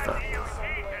bet he'll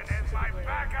eat it as my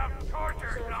backup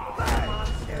torture So if dog. you find a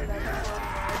monster that can form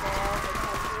eyeballs or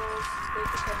tendrils, they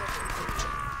become a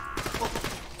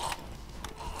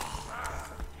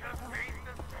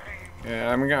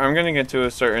Yeah, I'm gonna get to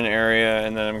a certain area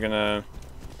and then I'm gonna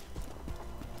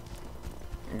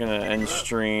end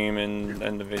stream and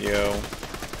end the video.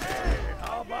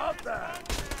 How about that?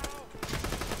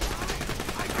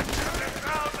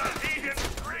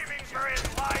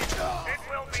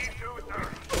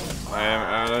 I am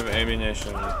out of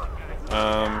ammunition.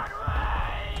 Oh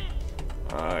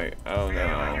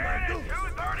no.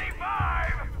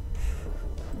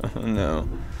 Oh no.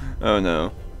 Oh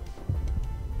no.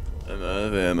 I'm out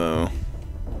of ammo.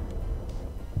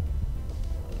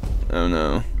 Oh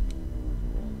no.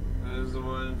 That is the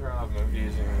one problem of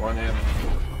using one ammo.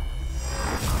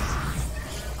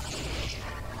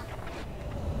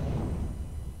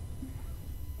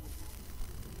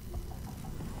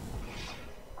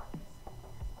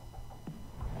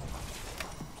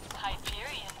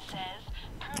 Hyperion says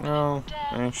No,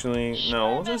 actually,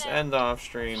 no, we'll just end off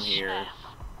stream here.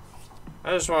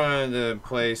 I just wanted to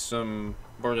play some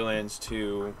Borderlands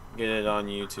 2, get it on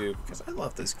YouTube, because I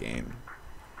love this game.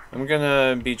 I'm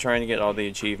gonna be trying to get all the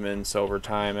achievements over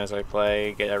time as I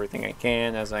play, get everything I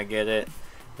can as I get it,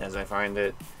 as I find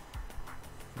it.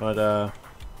 But,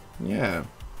 yeah.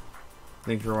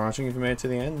 Thanks for watching if you made it to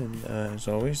the end, and as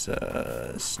always,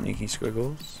 Sneaky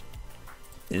Squiggles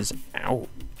is out.